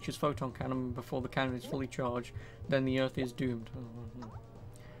Warrior reaches Photon Cannon before the cannon is fully charged, then the Earth is doomed.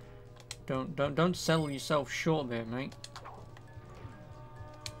 Don't sell yourself short there, mate.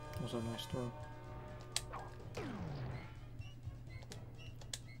 That was a nice throw.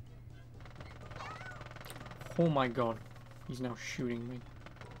 Oh my god, he's now shooting me.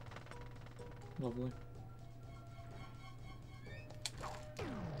 Lovely.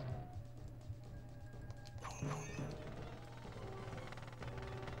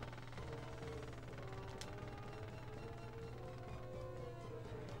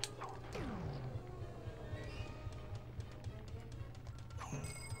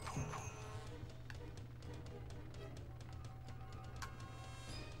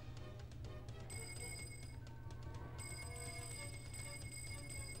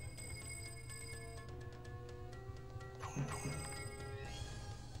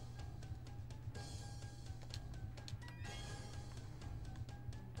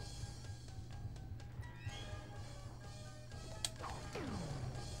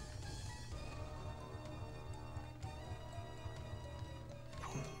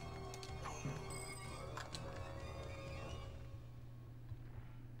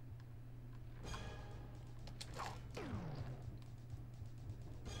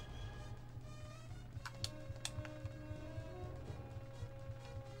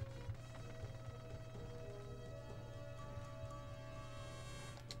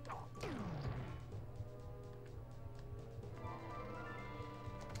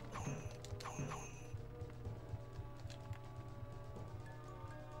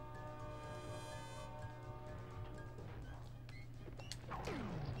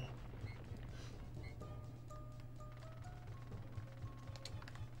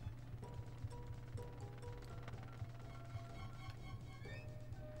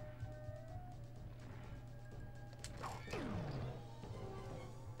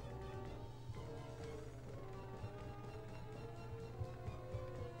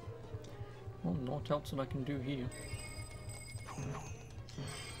 Well, not else that I can do here.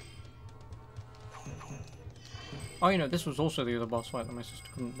 Oh, you know, this was also the other boss fight that my sister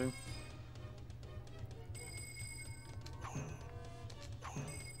couldn't do.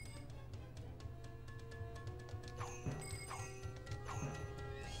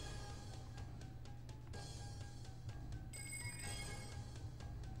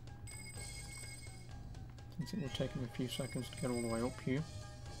 Since it will take him a few seconds to get all the way up here.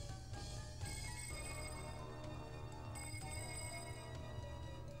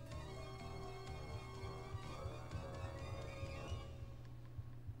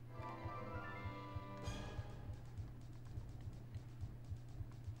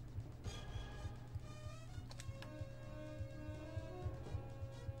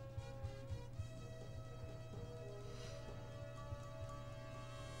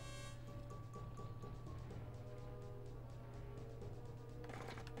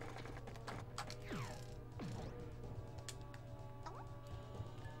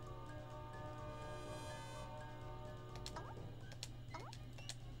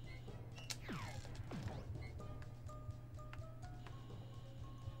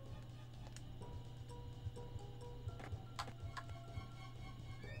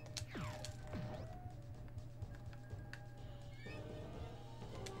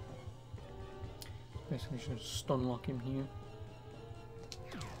 Basically should stun lock him here.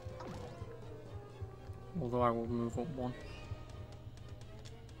 Although I will move up one.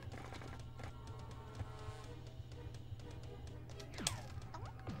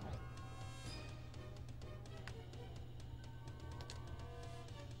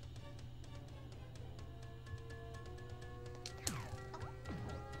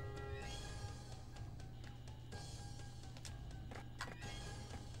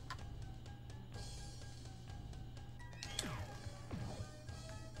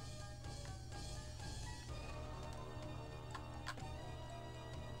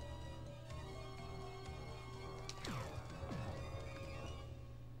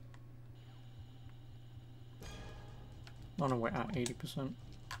 Oh no, we're at 80%.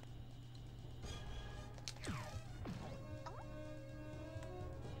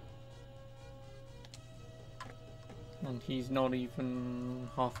 And he's not even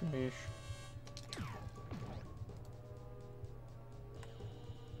halfway-ish.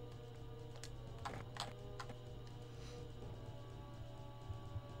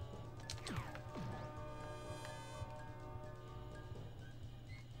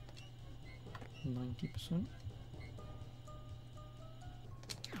 %.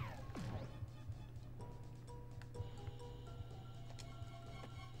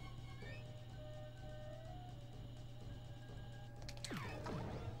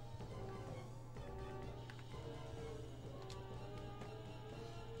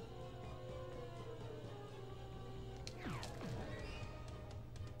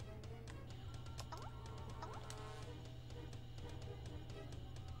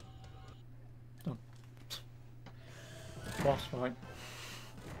 Boss fight.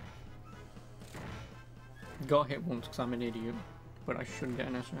 Got hit once because I'm an idiot, but I shouldn't get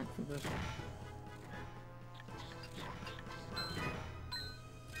an S rank for this.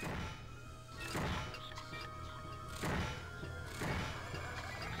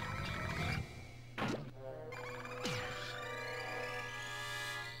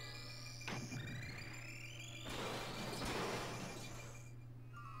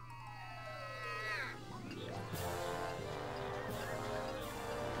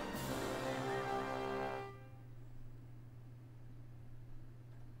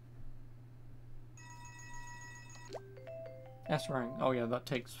 S rank. Oh yeah, that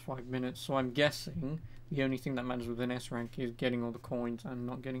takes 5 minutes. So I'm guessing the only thing that matters with an S rank is getting all the coins and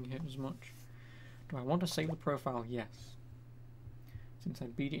not getting hit as much. Do I want to save the profile? Yes. Since I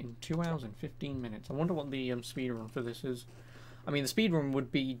beat it in 2 hours and 15 minutes. I wonder what the speed run for this is. I mean, the speed run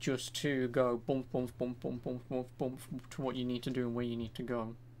would be just to go bump, bump, bump, bump, bump, bump, bump to what you need to do and where you need to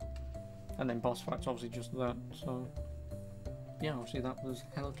go. And then boss fights, obviously just that. So, yeah, obviously that was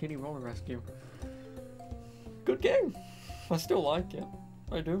Hello Kitty Roller Rescue. Good game! I still like it.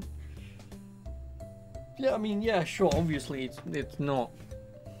 I do. Yeah, I mean, yeah, sure, obviously it's not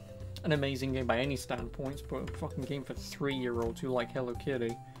an amazing game by any standpoints, but a fucking game for 3-year-olds who like Hello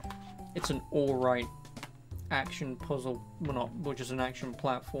Kitty. It's an alright action puzzle, well not, but just an action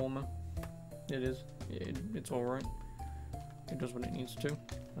platformer. It is. It's alright. It does what it needs to.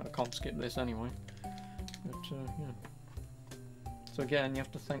 I can't skip this anyway. But, yeah. So again, you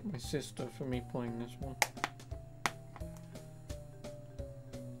have to thank my sister for me playing this one.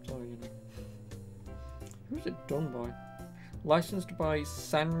 So, you know. Who's it done by? Licensed by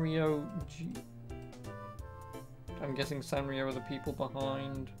Sanrio G... I'm guessing Sanrio are the people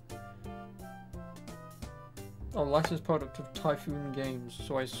behind... Oh, licensed product of Typhoon Games,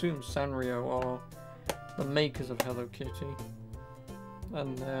 so I assume Sanrio are the makers of Hello Kitty.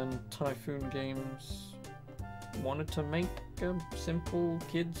 And then Typhoon Games wanted to make a simple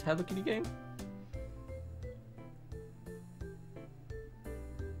kids Hello Kitty game.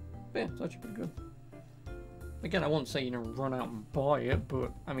 But yeah, it's actually pretty good. Again, I won't say, you know, run out and buy it,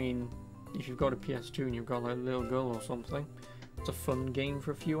 but I mean, if you've got a PS2 and you've got like a little girl or something, it's a fun game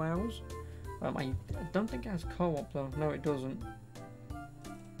for a few hours. I don't think it has co-op though. No, it doesn't.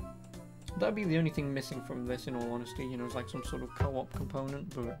 That'd be the only thing missing from this, in all honesty. You know, it's like some sort of co-op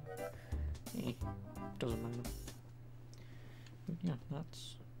component, but doesn't matter. But yeah,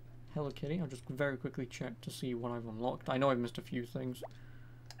 that's Hello Kitty. I'll just very quickly check to see what I've unlocked. I know I've missed a few things,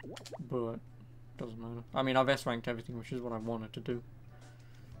 but doesn't matter. I mean, I've S-ranked everything, which is what I wanted to do.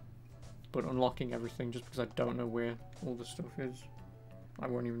 But unlocking everything, just because I don't know where all the stuff is, I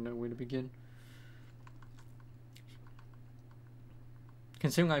won't even know where to begin.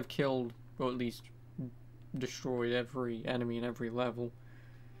 Considering I've killed, or at least destroyed every enemy in every level.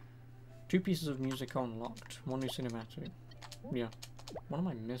 2 pieces of music unlocked. 1 new cinematic. Yeah. What am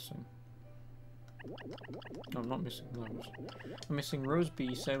I missing? No, I'm not missing those. I'm missing Rose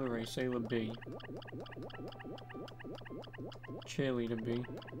B, Sailor A, Sailor B, Cheerleader B,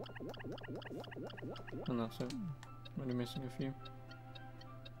 and that's it. I'm only missing a few.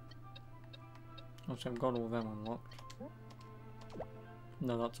 Obviously I've got all of them unlocked.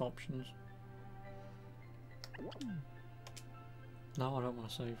 No, that's options. No, I don't want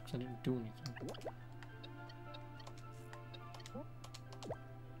to save because I didn't do anything.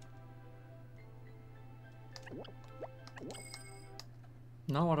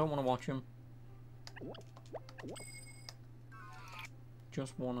 No, I don't want to watch him.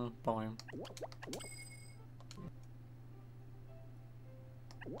 Just want to buy him.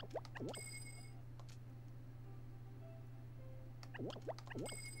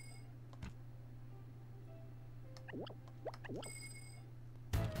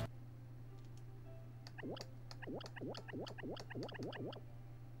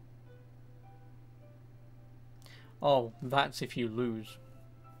 Oh, that's if you lose.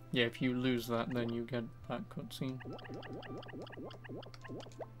 Yeah, if you lose that, then you get that cutscene.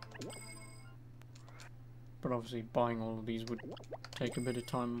 But obviously buying all of these would take a bit of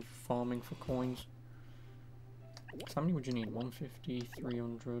time of farming for coins. So how many would you need? 150,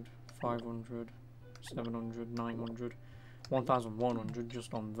 300, 500, 700, 900, 1,100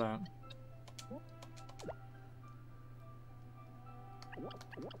 just on that.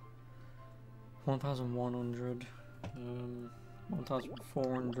 $1,100,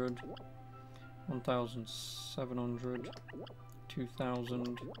 1,400, 1,700,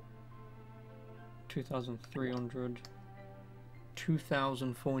 2,000, 2,300,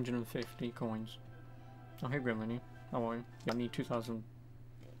 2,450 coins. Oh, hey Grimlini, how are you? Yeah, I need 2,000,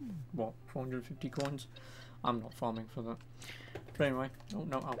 what, 450 coins? I'm not farming for that. But anyway, oh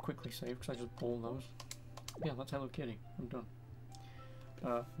no, I'll quickly save because I just bought those. Yeah, that's Hello Kitty. I'm done.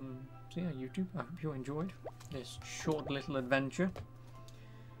 So yeah, YouTube, I hope you enjoyed this short little adventure.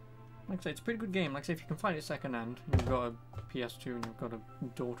 Like I say, it's a pretty good game. Like I say, if you can find it second hand, and you've got a PS2 and you've got a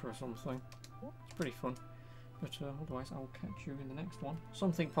daughter or something, it's pretty fun. But otherwise, I'll catch you in the next one.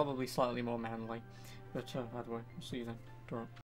 Something probably slightly more manly. But either way, I'll see you then. Ta-ra.